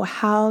know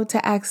how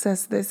to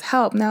access this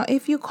help. Now,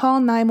 if you call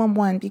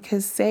 911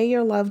 because, say,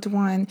 your loved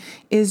one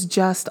is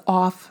just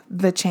off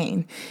the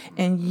chain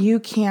and you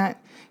can't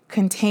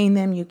contain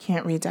them, you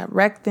can't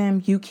redirect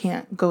them, you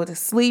can't go to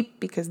sleep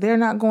because they're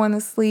not going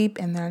to sleep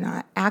and they're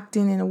not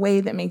acting in a way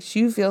that makes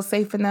you feel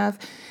safe enough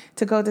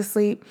to go to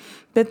sleep.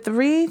 The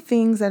 3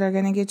 things that are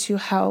going to get you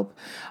help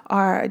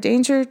are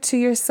danger to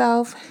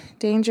yourself,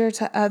 danger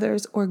to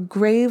others, or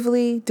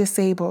gravely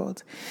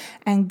disabled.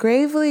 And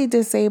gravely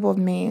disabled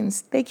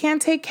means they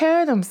can't take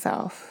care of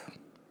themselves.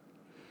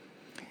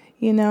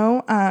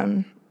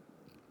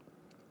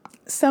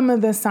 Some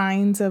of the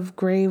signs of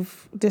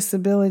grave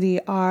disability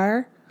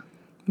are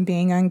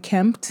being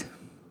unkempt,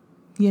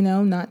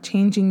 not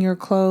changing your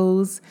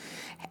clothes,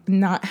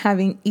 not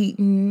having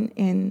eaten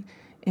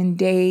in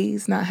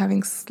days, not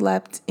having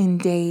slept in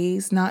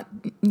days, not,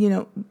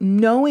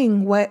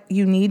 knowing what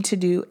you need to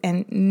do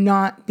and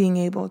not being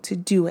able to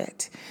do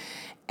it.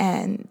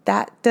 And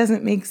that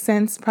doesn't make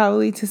sense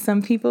probably to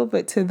some people,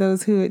 but to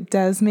those who it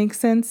does make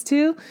sense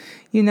to,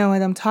 you know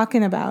what I'm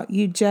talking about.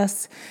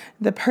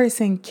 The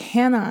person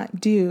cannot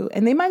do,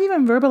 and they might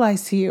even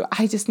verbalize to you,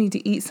 I just need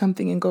to eat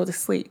something and go to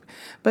sleep.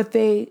 But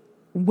they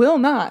will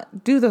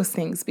not do those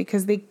things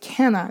because they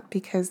cannot,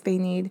 because they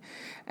need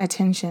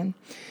attention.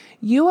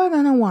 You are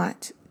going to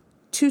want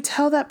to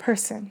tell that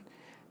person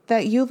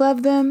that you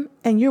love them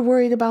and you're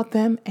worried about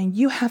them and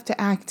you have to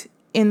act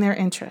in their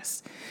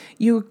interests.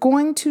 You're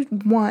going to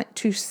want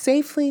to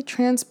safely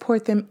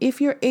transport them, if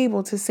you're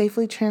able to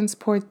safely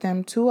transport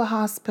them to a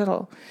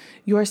hospital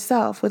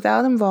yourself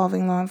without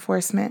involving law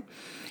enforcement.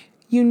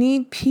 You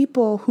need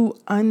people who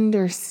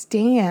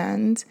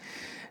understand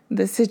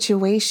the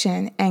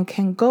situation and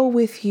can go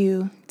with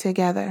you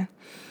together.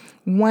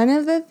 One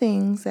of the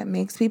things that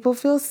makes people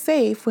feel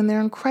safe when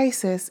they're in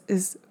crisis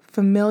is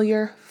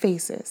familiar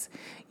faces.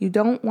 You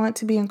don't want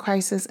to be in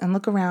crisis and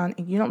look around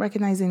and you don't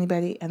recognize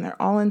anybody and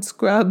they're all in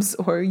scrubs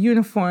or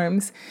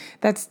uniforms.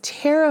 That's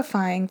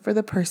terrifying for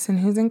the person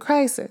who's in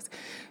crisis.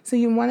 So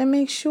you want to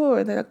make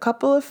sure that a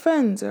couple of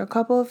friends or a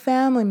couple of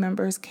family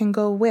members can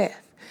go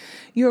with.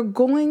 You're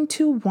going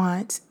to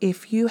want,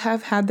 if you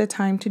have had the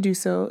time to do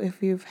so,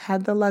 if you've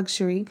had the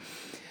luxury,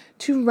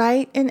 to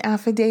write an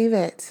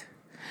affidavit.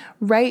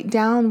 Write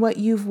down what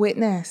you've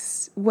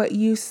witnessed, what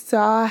you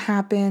saw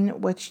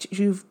happen, what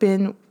you've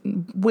been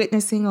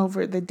witnessing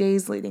over the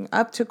days leading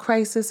up to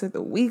crisis or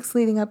the weeks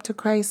leading up to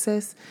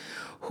crisis,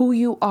 who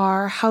you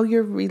are, how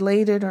you're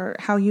related, or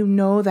how you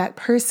know that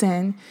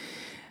person.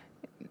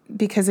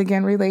 Because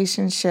again,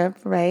 relationship,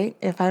 right?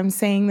 If I'm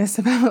saying this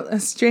about a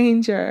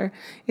stranger,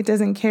 it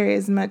doesn't carry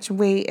as much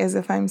weight as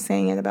if I'm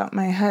saying it about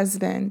my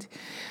husband.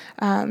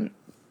 So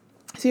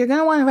you're going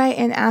to want to write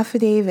an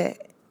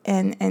affidavit.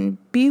 And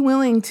be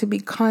willing to be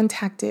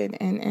contacted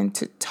and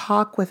to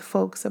talk with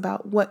folks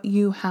about what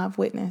you have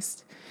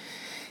witnessed.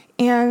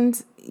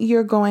 And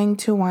you're going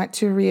to want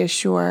to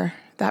reassure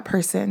that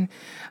person.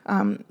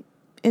 In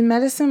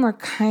medicine, we're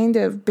kind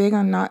of big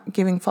on not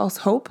giving false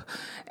hope.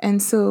 And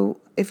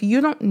so if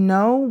you don't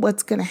know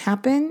what's going to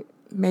happen,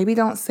 maybe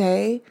don't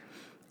say,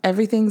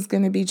 everything's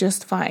going to be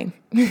just fine.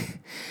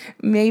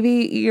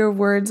 Maybe your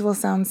words will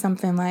sound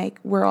something like,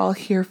 we're all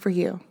here for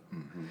you.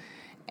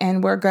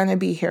 And we're going to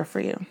be here for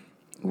you.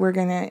 We're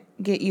going to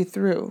get you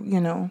through,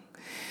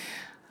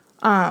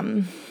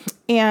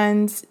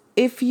 And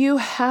if you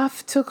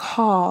have to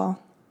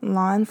call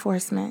law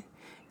enforcement,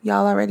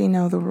 y'all already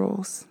know the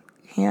rules.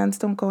 Hands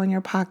don't go in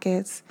your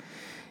pockets.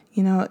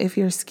 If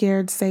you're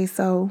scared, say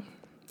so.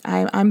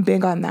 I'm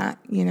big on that.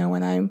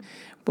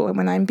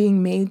 When I'm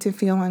being made to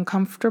feel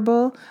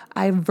uncomfortable,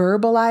 I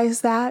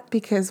verbalize that,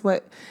 because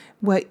what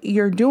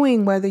you're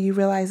doing, whether you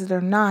realize it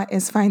or not,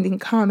 is finding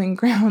common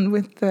ground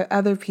with the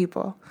other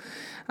people,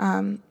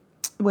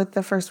 with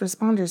the first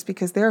responders,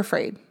 because they're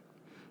afraid.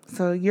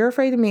 So you're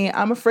afraid of me,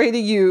 I'm afraid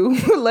of you.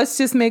 Let's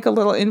just make a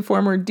little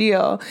informal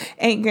deal.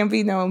 Ain't gonna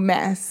be no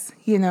mess,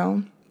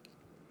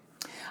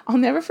 I'll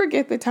never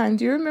forget the time.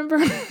 Do you remember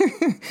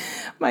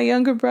my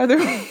younger brother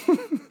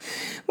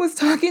was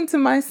talking to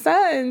my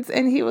sons,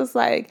 and he was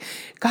like,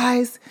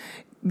 guys,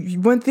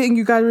 one thing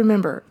you got to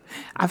remember,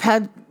 I've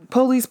had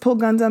police pull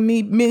guns on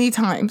me many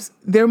times.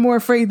 They're more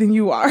afraid than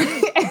you are.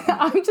 And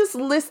I'm just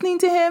listening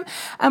to him.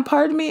 And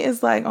part of me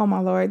is like, oh my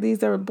Lord,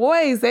 these are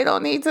boys. They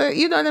don't need to,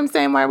 you know what I'm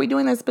saying? Why are we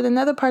doing this? But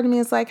another part of me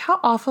is like, how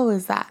awful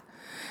is that?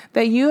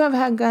 That you have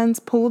had guns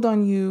pulled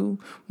on you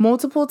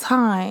multiple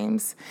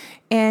times,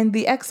 and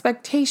the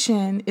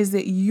expectation is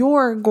that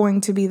you're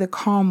going to be the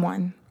calm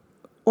one,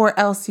 or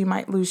else you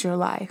might lose your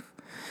life.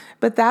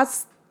 But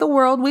that's the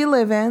world we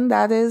live in.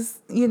 That is,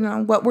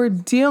 what we're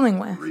dealing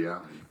with.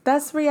 Reality.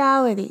 That's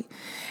reality.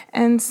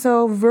 And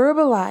so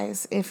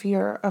verbalize if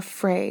you're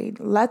afraid.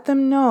 Let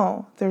them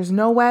know there's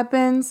no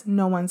weapons,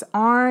 no one's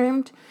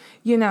armed.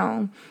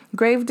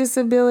 Grave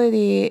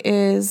disability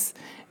is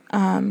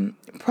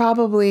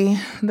probably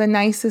the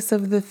nicest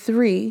of the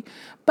three.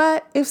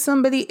 But if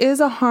somebody is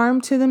a harm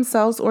to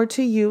themselves or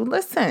to you,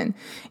 listen,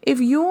 if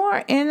you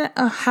are in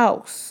a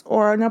house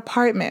or an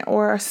apartment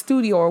or a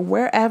studio or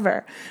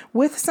wherever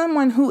with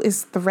someone who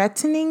is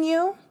threatening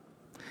you,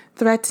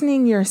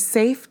 threatening your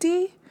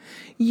safety,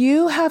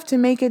 you have to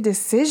make a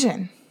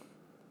decision,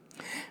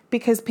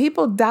 because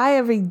people die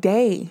every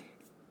day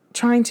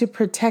trying to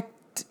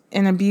protect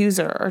an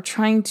abuser or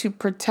trying to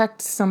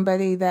protect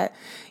somebody that,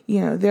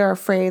 they're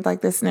afraid,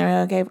 like the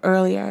scenario I gave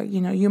earlier,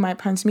 you might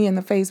punch me in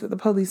the face, but the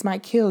police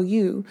might kill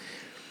you.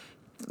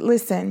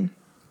 Listen,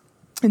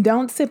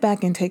 don't sit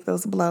back and take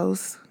those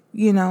blows.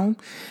 You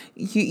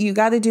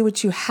got to do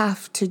what you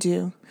have to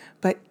do.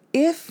 But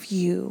if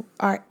you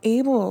are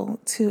able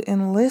to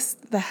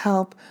enlist the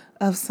help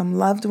of some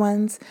loved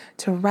ones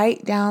to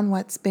write down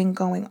what's been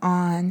going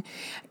on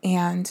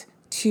and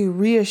to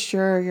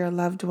reassure your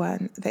loved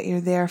one that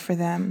you're there for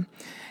them,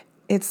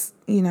 it's,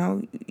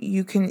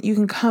 you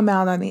can come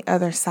out on the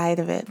other side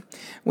of it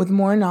with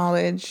more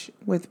knowledge,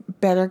 with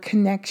better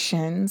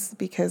connections,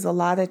 because a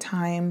lot of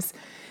times,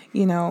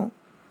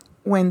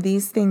 when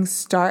these things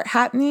start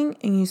happening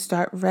and you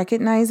start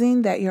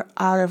recognizing that you're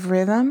out of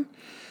rhythm,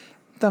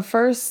 the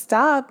first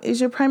stop is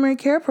your primary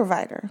care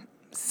provider,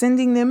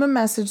 sending them a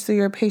message through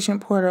your patient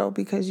portal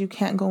because you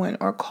can't go in,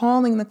 or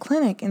calling the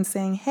clinic and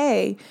saying,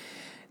 hey,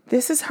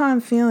 this is how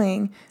I'm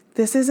feeling.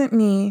 This isn't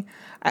me.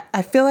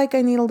 I feel like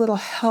I need a little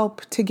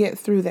help to get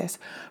through this.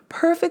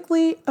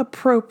 Perfectly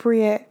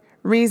appropriate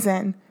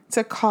reason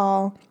to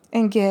call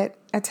and get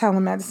a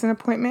telemedicine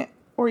appointment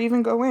or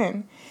even go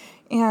in.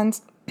 And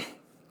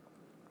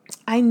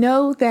I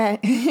know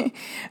that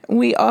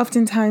we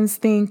oftentimes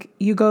think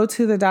you go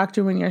to the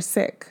doctor when you're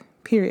sick,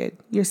 period.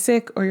 You're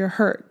sick or you're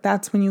hurt.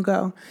 That's when you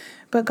go.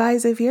 But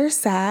guys, if you're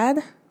sad,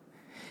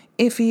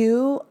 if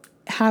you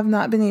have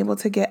not been able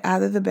to get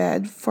out of the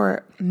bed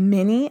for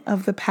many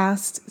of the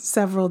past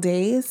several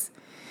days,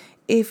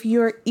 if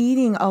you're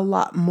eating a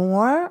lot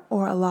more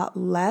or a lot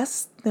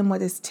less than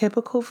what is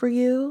typical for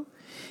you,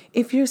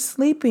 if you're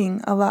sleeping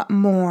a lot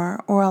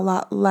more or a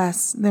lot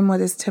less than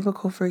what is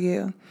typical for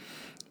you,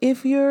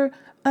 if you're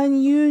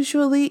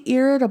unusually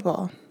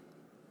irritable,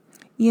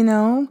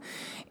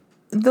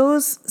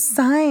 those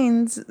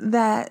signs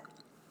that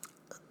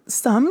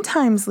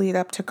sometimes lead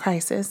up to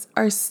crisis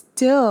are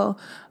still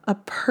a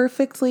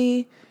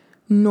perfectly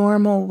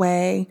normal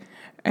way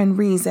and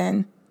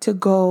reason to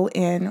go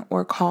in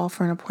or call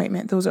for an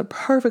appointment. Those are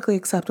perfectly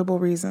acceptable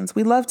reasons.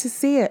 We love to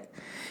see it.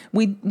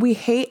 We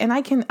hate, and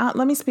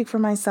let me speak for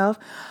myself.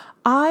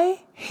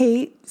 I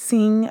hate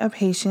seeing a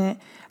patient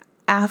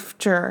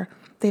after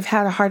they've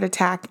had a heart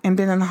attack and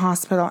been in the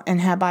hospital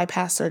and had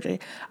bypass surgery.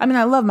 I mean,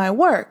 I love my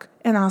work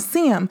and I'll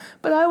see them,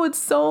 but I would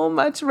so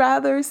much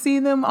rather see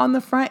them on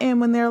the front end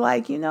when they're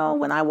like,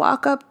 when I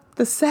walk up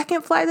the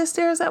second flight of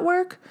stairs at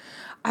work,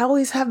 I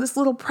always have this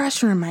little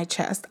pressure in my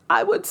chest.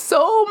 I would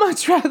so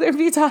much rather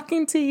be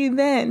talking to you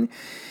then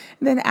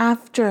than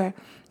after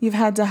you've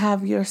had to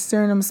have your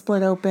sternum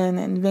split open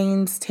and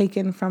veins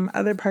taken from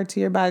other parts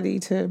of your body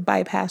to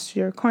bypass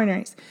your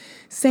coronaries.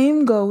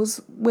 Same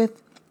goes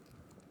with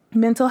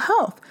mental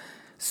health.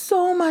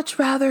 so much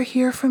rather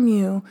hear from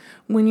you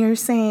when you're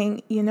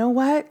saying, you know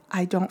what,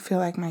 I don't feel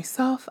like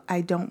myself.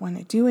 I don't want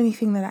to do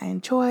anything that I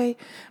enjoy.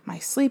 My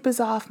sleep is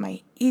off. My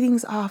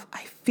eating's off.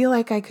 I feel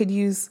like I could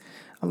use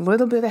a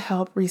little bit of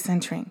help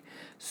recentering.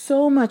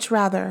 So much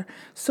rather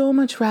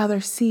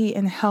see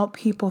and help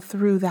people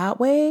through that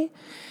way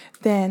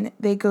than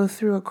they go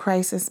through a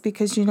crisis,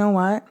 because you know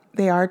what?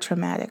 They are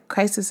traumatic.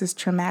 Crisis is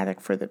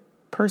traumatic for the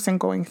person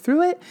going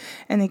through it,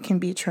 and it can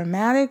be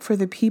traumatic for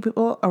the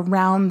people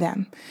around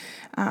them.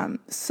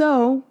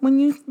 So when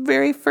you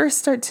very first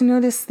start to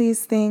notice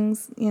these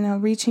things,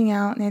 reaching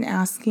out and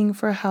asking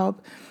for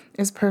help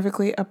is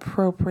perfectly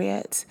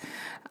appropriate.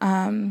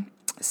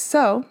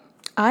 So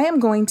I am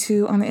going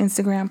to, on the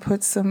Instagram,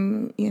 put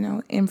some,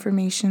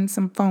 information,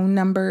 some phone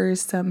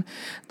numbers, some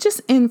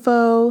just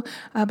info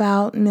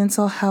about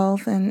mental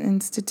health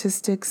and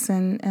statistics,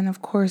 and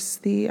of course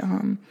the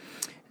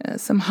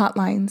some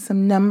hotlines,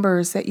 some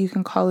numbers that you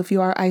can call if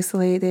you are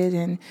isolated,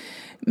 and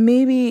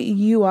maybe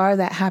you are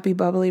that happy,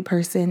 bubbly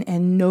person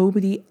and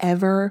nobody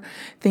ever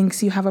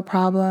thinks you have a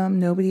problem.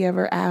 Nobody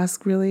ever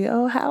asks really,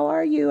 oh, how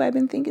are you? I've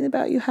been thinking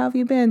about you. How have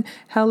you been?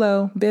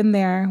 Hello, been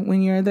there.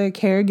 When you're the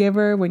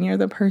caregiver, when you're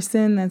the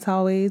person that's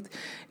always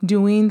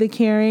doing the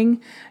caring,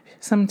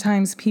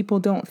 sometimes people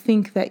don't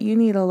think that you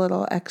need a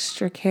little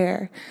extra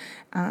care.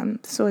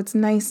 So it's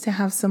nice to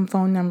have some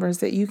phone numbers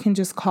that you can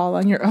just call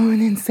on your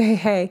own and say,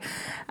 hey,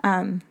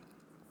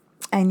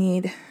 I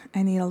need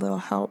a little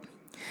help.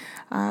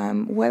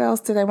 What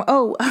else did I want?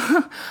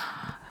 Oh,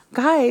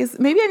 guys,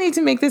 maybe I need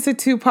to make this a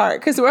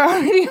 2-part because we're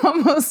already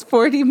almost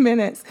 40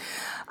 minutes.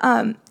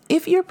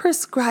 If you're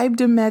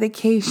prescribed a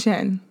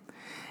medication,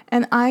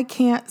 and I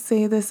can't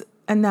say this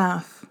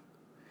enough,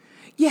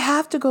 you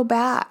have to go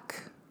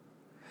back.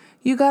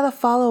 You got to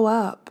follow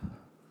up.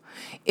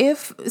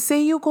 If,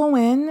 say you go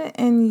in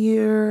and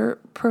your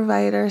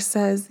provider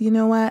says, you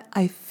know what,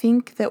 I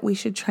think that we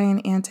should try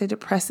an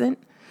antidepressant.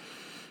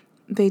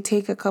 They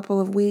take a couple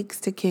of weeks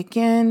to kick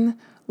in.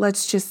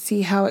 Let's just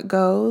see how it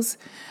goes.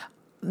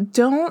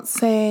 Don't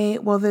say,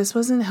 well, this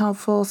wasn't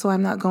helpful, so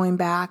I'm not going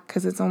back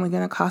because it's only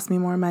going to cost me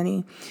more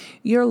money.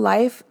 Your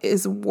life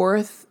is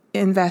worth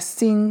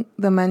investing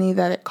the money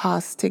that it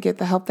costs to get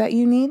the help that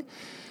you need.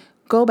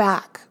 Go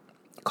back.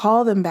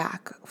 Call them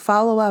back,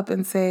 follow up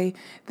and say,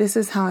 this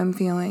is how I'm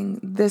feeling.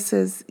 This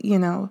is,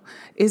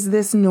 is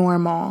this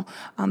normal?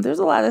 There's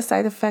a lot of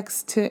side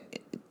effects to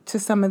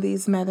some of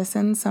these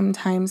medicines.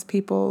 Sometimes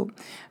people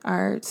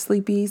are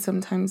sleepy.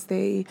 Sometimes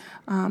they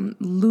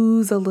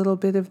lose a little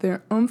bit of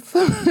their oomph,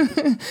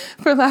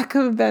 for lack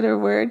of a better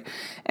word.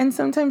 And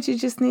sometimes you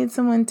just need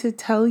someone to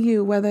tell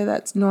you whether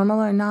that's normal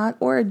or not,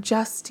 or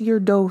adjust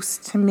your dose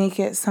to make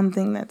it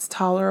something that's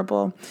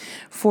tolerable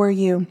for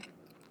you.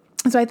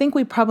 So I think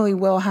we probably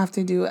will have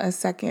to do a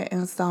second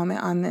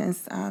installment on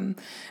this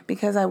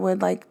because I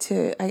would like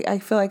to, I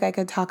feel like I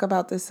could talk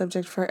about this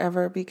subject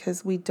forever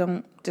because we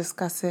don't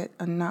discuss it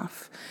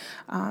enough.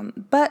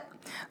 But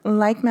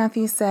like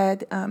Matthew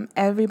said,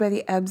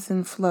 everybody ebbs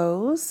and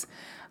flows.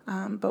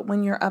 But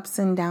when your ups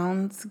and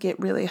downs get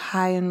really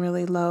high and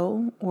really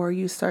low, or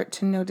you start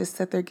to notice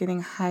that they're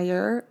getting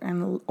higher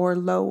or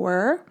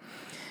lower,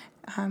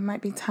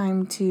 might be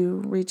time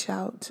to reach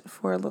out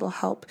for a little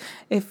help.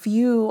 If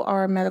you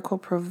are a medical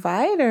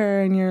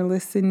provider and you're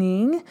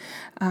listening,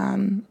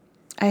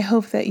 I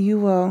hope that you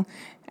will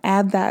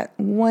add that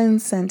one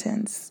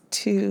sentence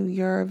to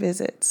your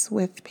visits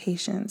with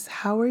patients.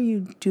 How are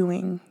you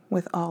doing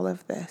with all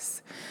of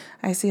this?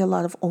 I see a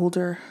lot of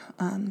older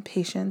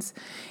patients,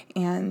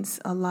 and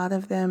a lot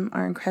of them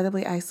are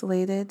incredibly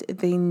isolated.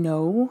 They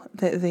know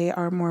that they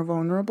are more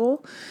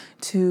vulnerable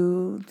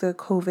to the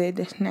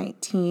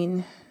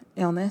COVID-19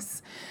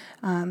 illness,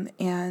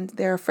 and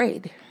they're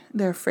afraid.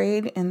 They're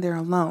afraid and they're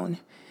alone,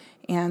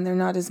 and they're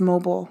not as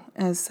mobile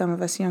as some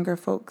of us younger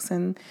folks,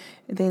 and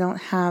they don't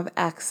have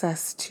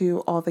access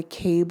to all the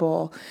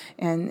cable,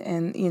 and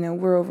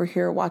we're over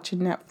here watching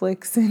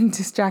Netflix and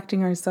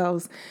distracting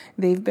ourselves.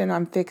 They've been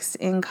on fixed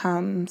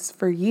incomes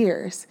for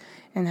years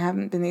and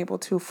haven't been able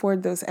to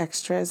afford those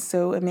extras.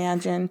 So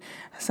imagine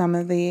some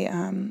of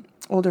the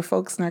older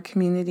folks in our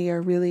community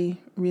are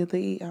really,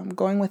 really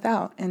going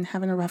without and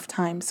having a rough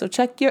time. So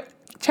check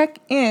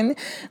in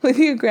with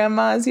your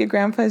grandmas, your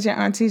grandpas, your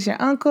aunties,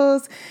 your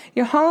uncles,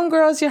 your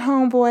homegirls, your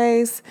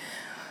homeboys,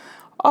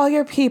 all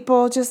your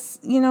people.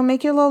 Just,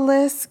 make your little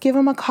list, give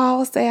them a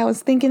call, say, I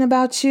was thinking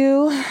about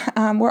you.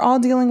 We're all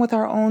dealing with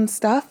our own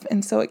stuff,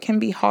 and so it can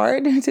be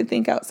hard to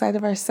think outside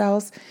of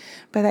ourselves,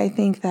 but I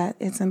think that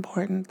it's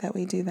important that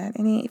we do that.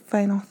 Any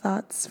final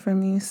thoughts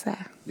from you,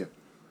 Seth? Yeah.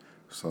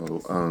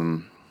 So,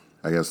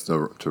 I guess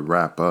to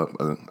wrap up,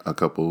 a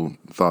couple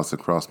thoughts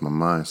across my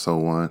mind. So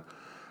one,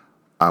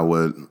 I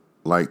would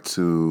like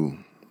to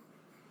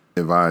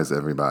advise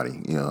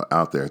everybody,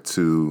 out there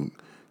to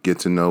get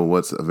to know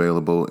what's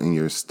available in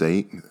your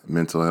state.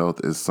 Mental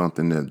health is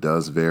something that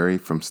does vary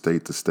from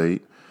state to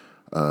state.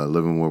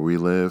 Living where we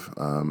live,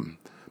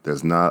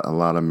 there's not a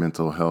lot of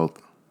mental health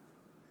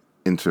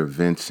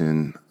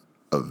intervention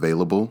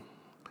available,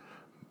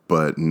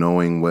 but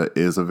knowing what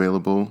is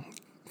available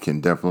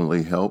can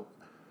definitely help.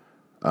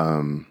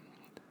 Also,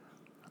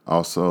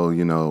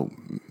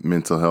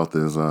 mental health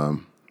is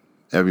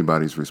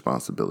everybody's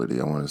responsibility.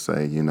 I want to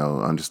say,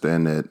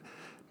 understand that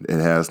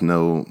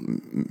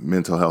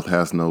mental health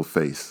has no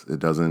face.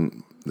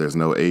 There's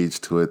no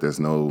age to it. There's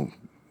no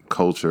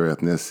culture,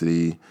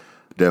 ethnicity,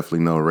 definitely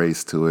no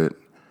race to it.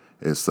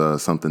 It's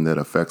something that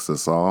affects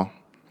us all,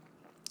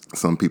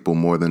 some people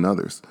more than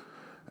others.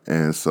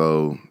 And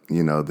so,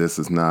 this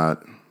is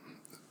not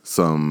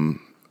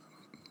some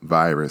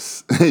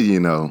virus,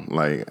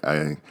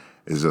 it's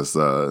just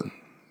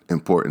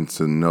important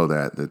to know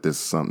that this is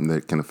something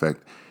that can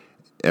affect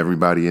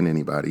everybody and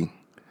anybody.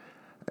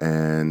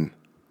 And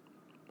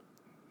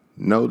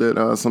know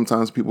that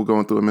sometimes people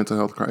going through a mental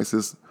health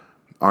crisis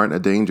aren't a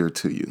danger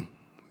to you.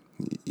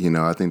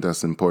 I think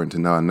that's important to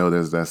know. I know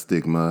there's that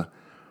stigma,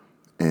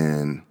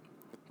 and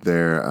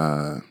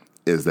there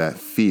is that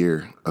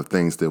fear of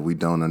things that we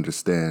don't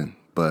understand.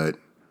 But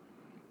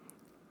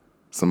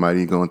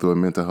somebody going through a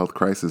mental health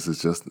crisis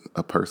is just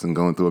a person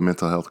going through a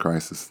mental health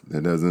crisis.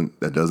 That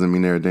doesn't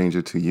mean they're a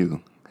danger to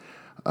you.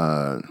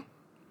 I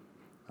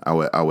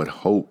would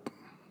hope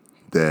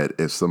that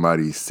if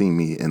somebody see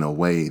me in a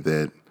way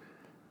that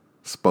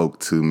spoke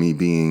to me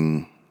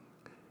being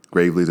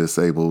gravely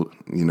disabled,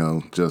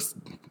 just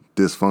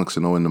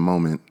dysfunctional in the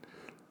moment,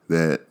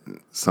 that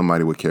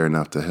somebody would care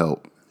enough to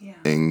help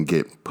and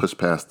get pushed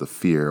past the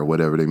fear or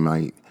whatever they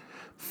might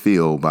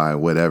feel by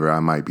whatever I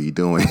might be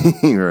doing,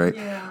 right?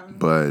 Yeah.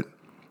 But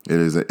it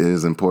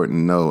is important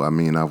to know. I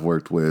mean, I've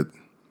worked with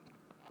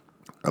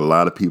a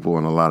lot of people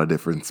on a lot of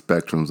different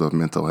spectrums of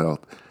mental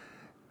health,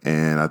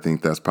 and I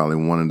think that's probably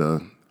one of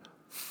the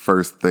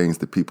first things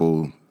that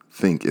people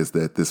think is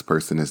that this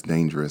person is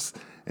dangerous,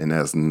 and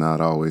that's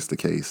not always the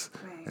case.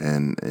 Right.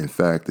 And in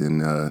fact,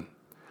 going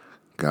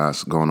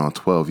on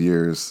 12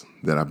 years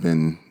that I've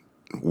been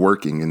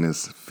working in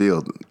this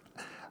field,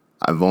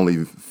 I've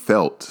only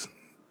felt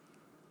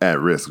at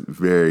risk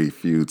very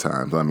few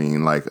times. I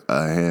mean, like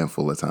a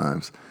handful of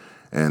times,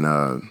 and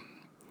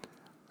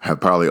have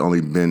probably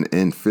only been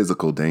in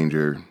physical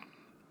danger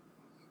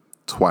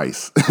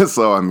twice.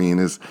 So I mean,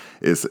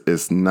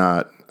 it's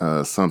not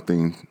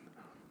something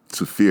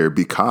to fear.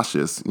 Be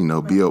cautious,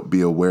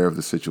 be aware of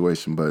the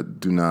situation, but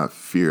do not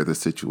fear the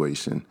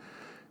situation.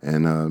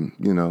 And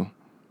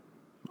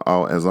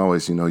as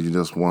always, you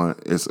just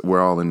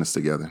we're all in this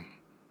together.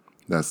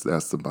 That's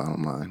the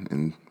bottom line.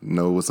 And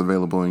know what's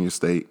available in your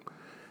state.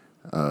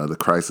 The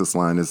crisis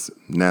line is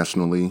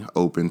nationally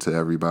open to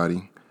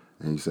everybody.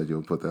 And you said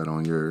you'll put that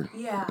on your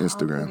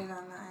Instagram. I'll put it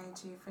on the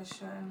IG for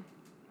sure.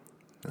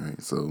 All right,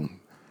 so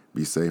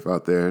be safe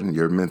out there.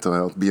 Your mental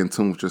health, be in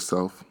tune with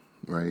yourself,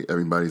 right?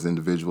 Everybody's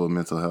individual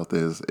mental health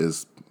is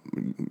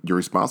you're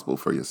responsible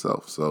for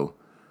yourself. So,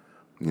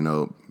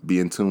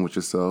 be in tune with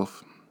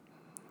yourself.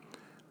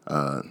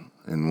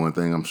 And one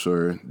thing I'm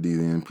sure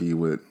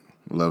DNP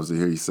loves to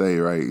hear you say,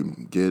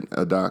 right? Get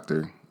a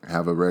doctor,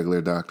 have a regular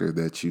doctor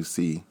that you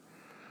see,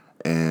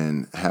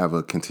 and have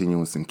a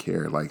continuance in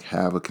care, like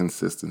have a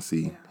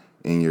consistency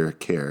in your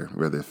care,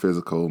 whether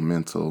physical,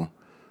 mental,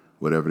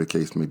 whatever the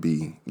case may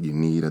be. You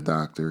need a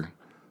doctor,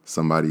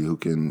 somebody who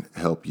can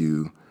help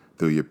you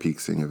through your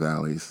peaks and your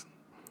valleys,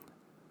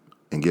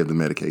 and give the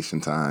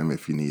medication time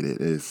if you need it.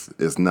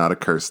 It's not a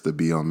curse to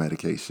be on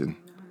medication.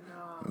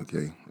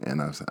 Okay,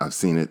 and I've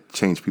seen it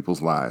change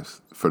people's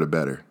lives for the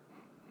better,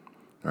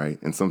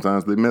 right? And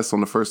sometimes they miss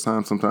on the first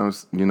time.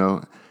 Sometimes,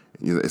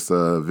 it's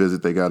a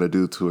visit they got to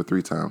do 2 or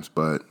 3 times,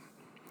 but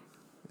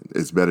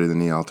it's better than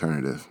the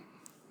alternative.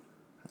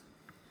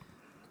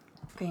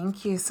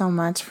 Thank you so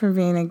much for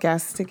being a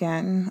guest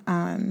again.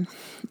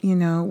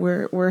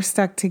 We're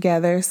stuck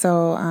together,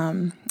 so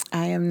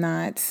I am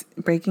not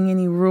breaking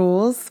any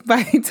rules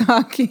by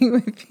talking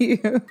with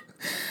you.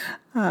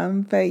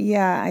 But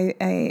yeah,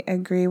 I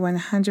agree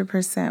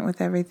 100% with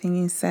everything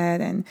you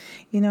said. And,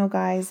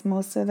 guys,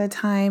 most of the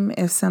time,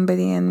 if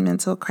somebody in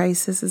mental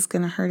crisis is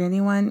going to hurt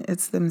anyone,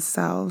 it's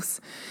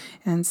themselves.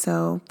 And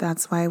so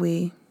that's why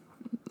we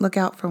look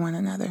out for one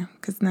another,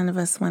 because none of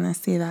us want to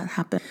see that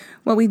happen.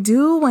 What we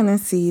do want to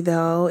see,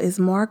 though, is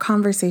more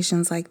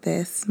conversations like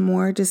this,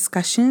 more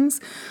discussions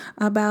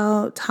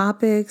about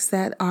topics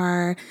that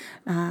are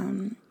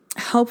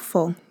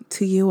helpful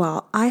to you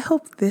all. I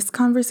hope this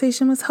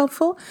conversation was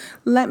helpful.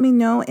 Let me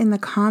know in the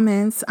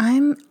comments.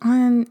 I'm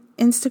on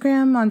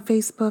Instagram, on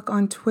Facebook,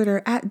 on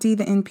Twitter, at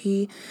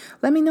DTheNP.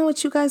 Let me know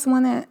what you guys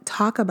want to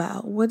talk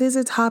about. What is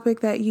a topic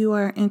that you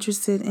are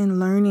interested in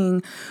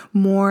learning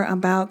more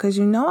about? Because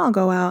I'll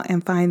go out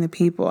and find the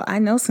people. I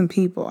know some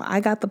people.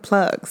 I got the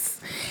plugs.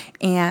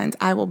 And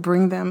I will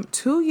bring them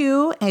to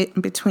you. And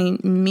between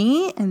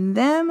me and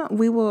them,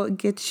 we will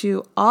get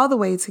you all the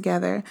way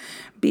together,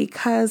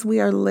 because we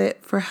are lit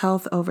for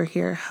health over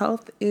here.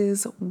 Health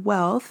is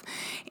wealth,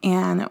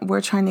 and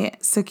we're trying to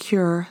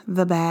secure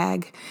the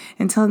bag.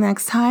 Until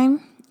next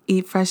time,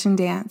 eat fresh and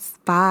dance.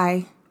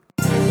 Bye.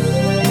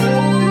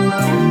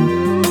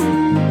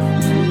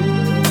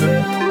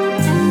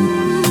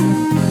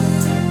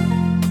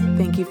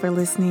 Thank you you for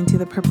listening to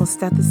the Purple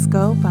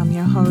Stethoscope. I'm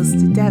your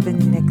host,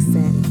 Devin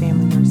Nixon,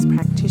 family nurse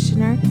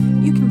practitioner.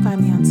 You can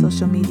find me on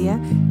social media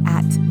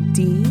at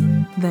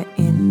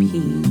DTheNP.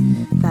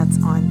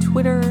 That's on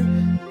Twitter,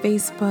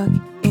 Facebook,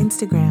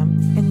 Instagram,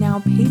 and now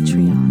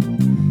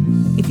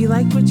Patreon. If you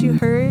liked what you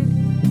heard,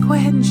 go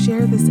ahead and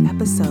share this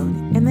episode,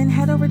 and then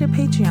head over to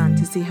Patreon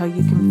to see how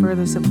you can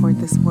further support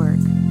this work.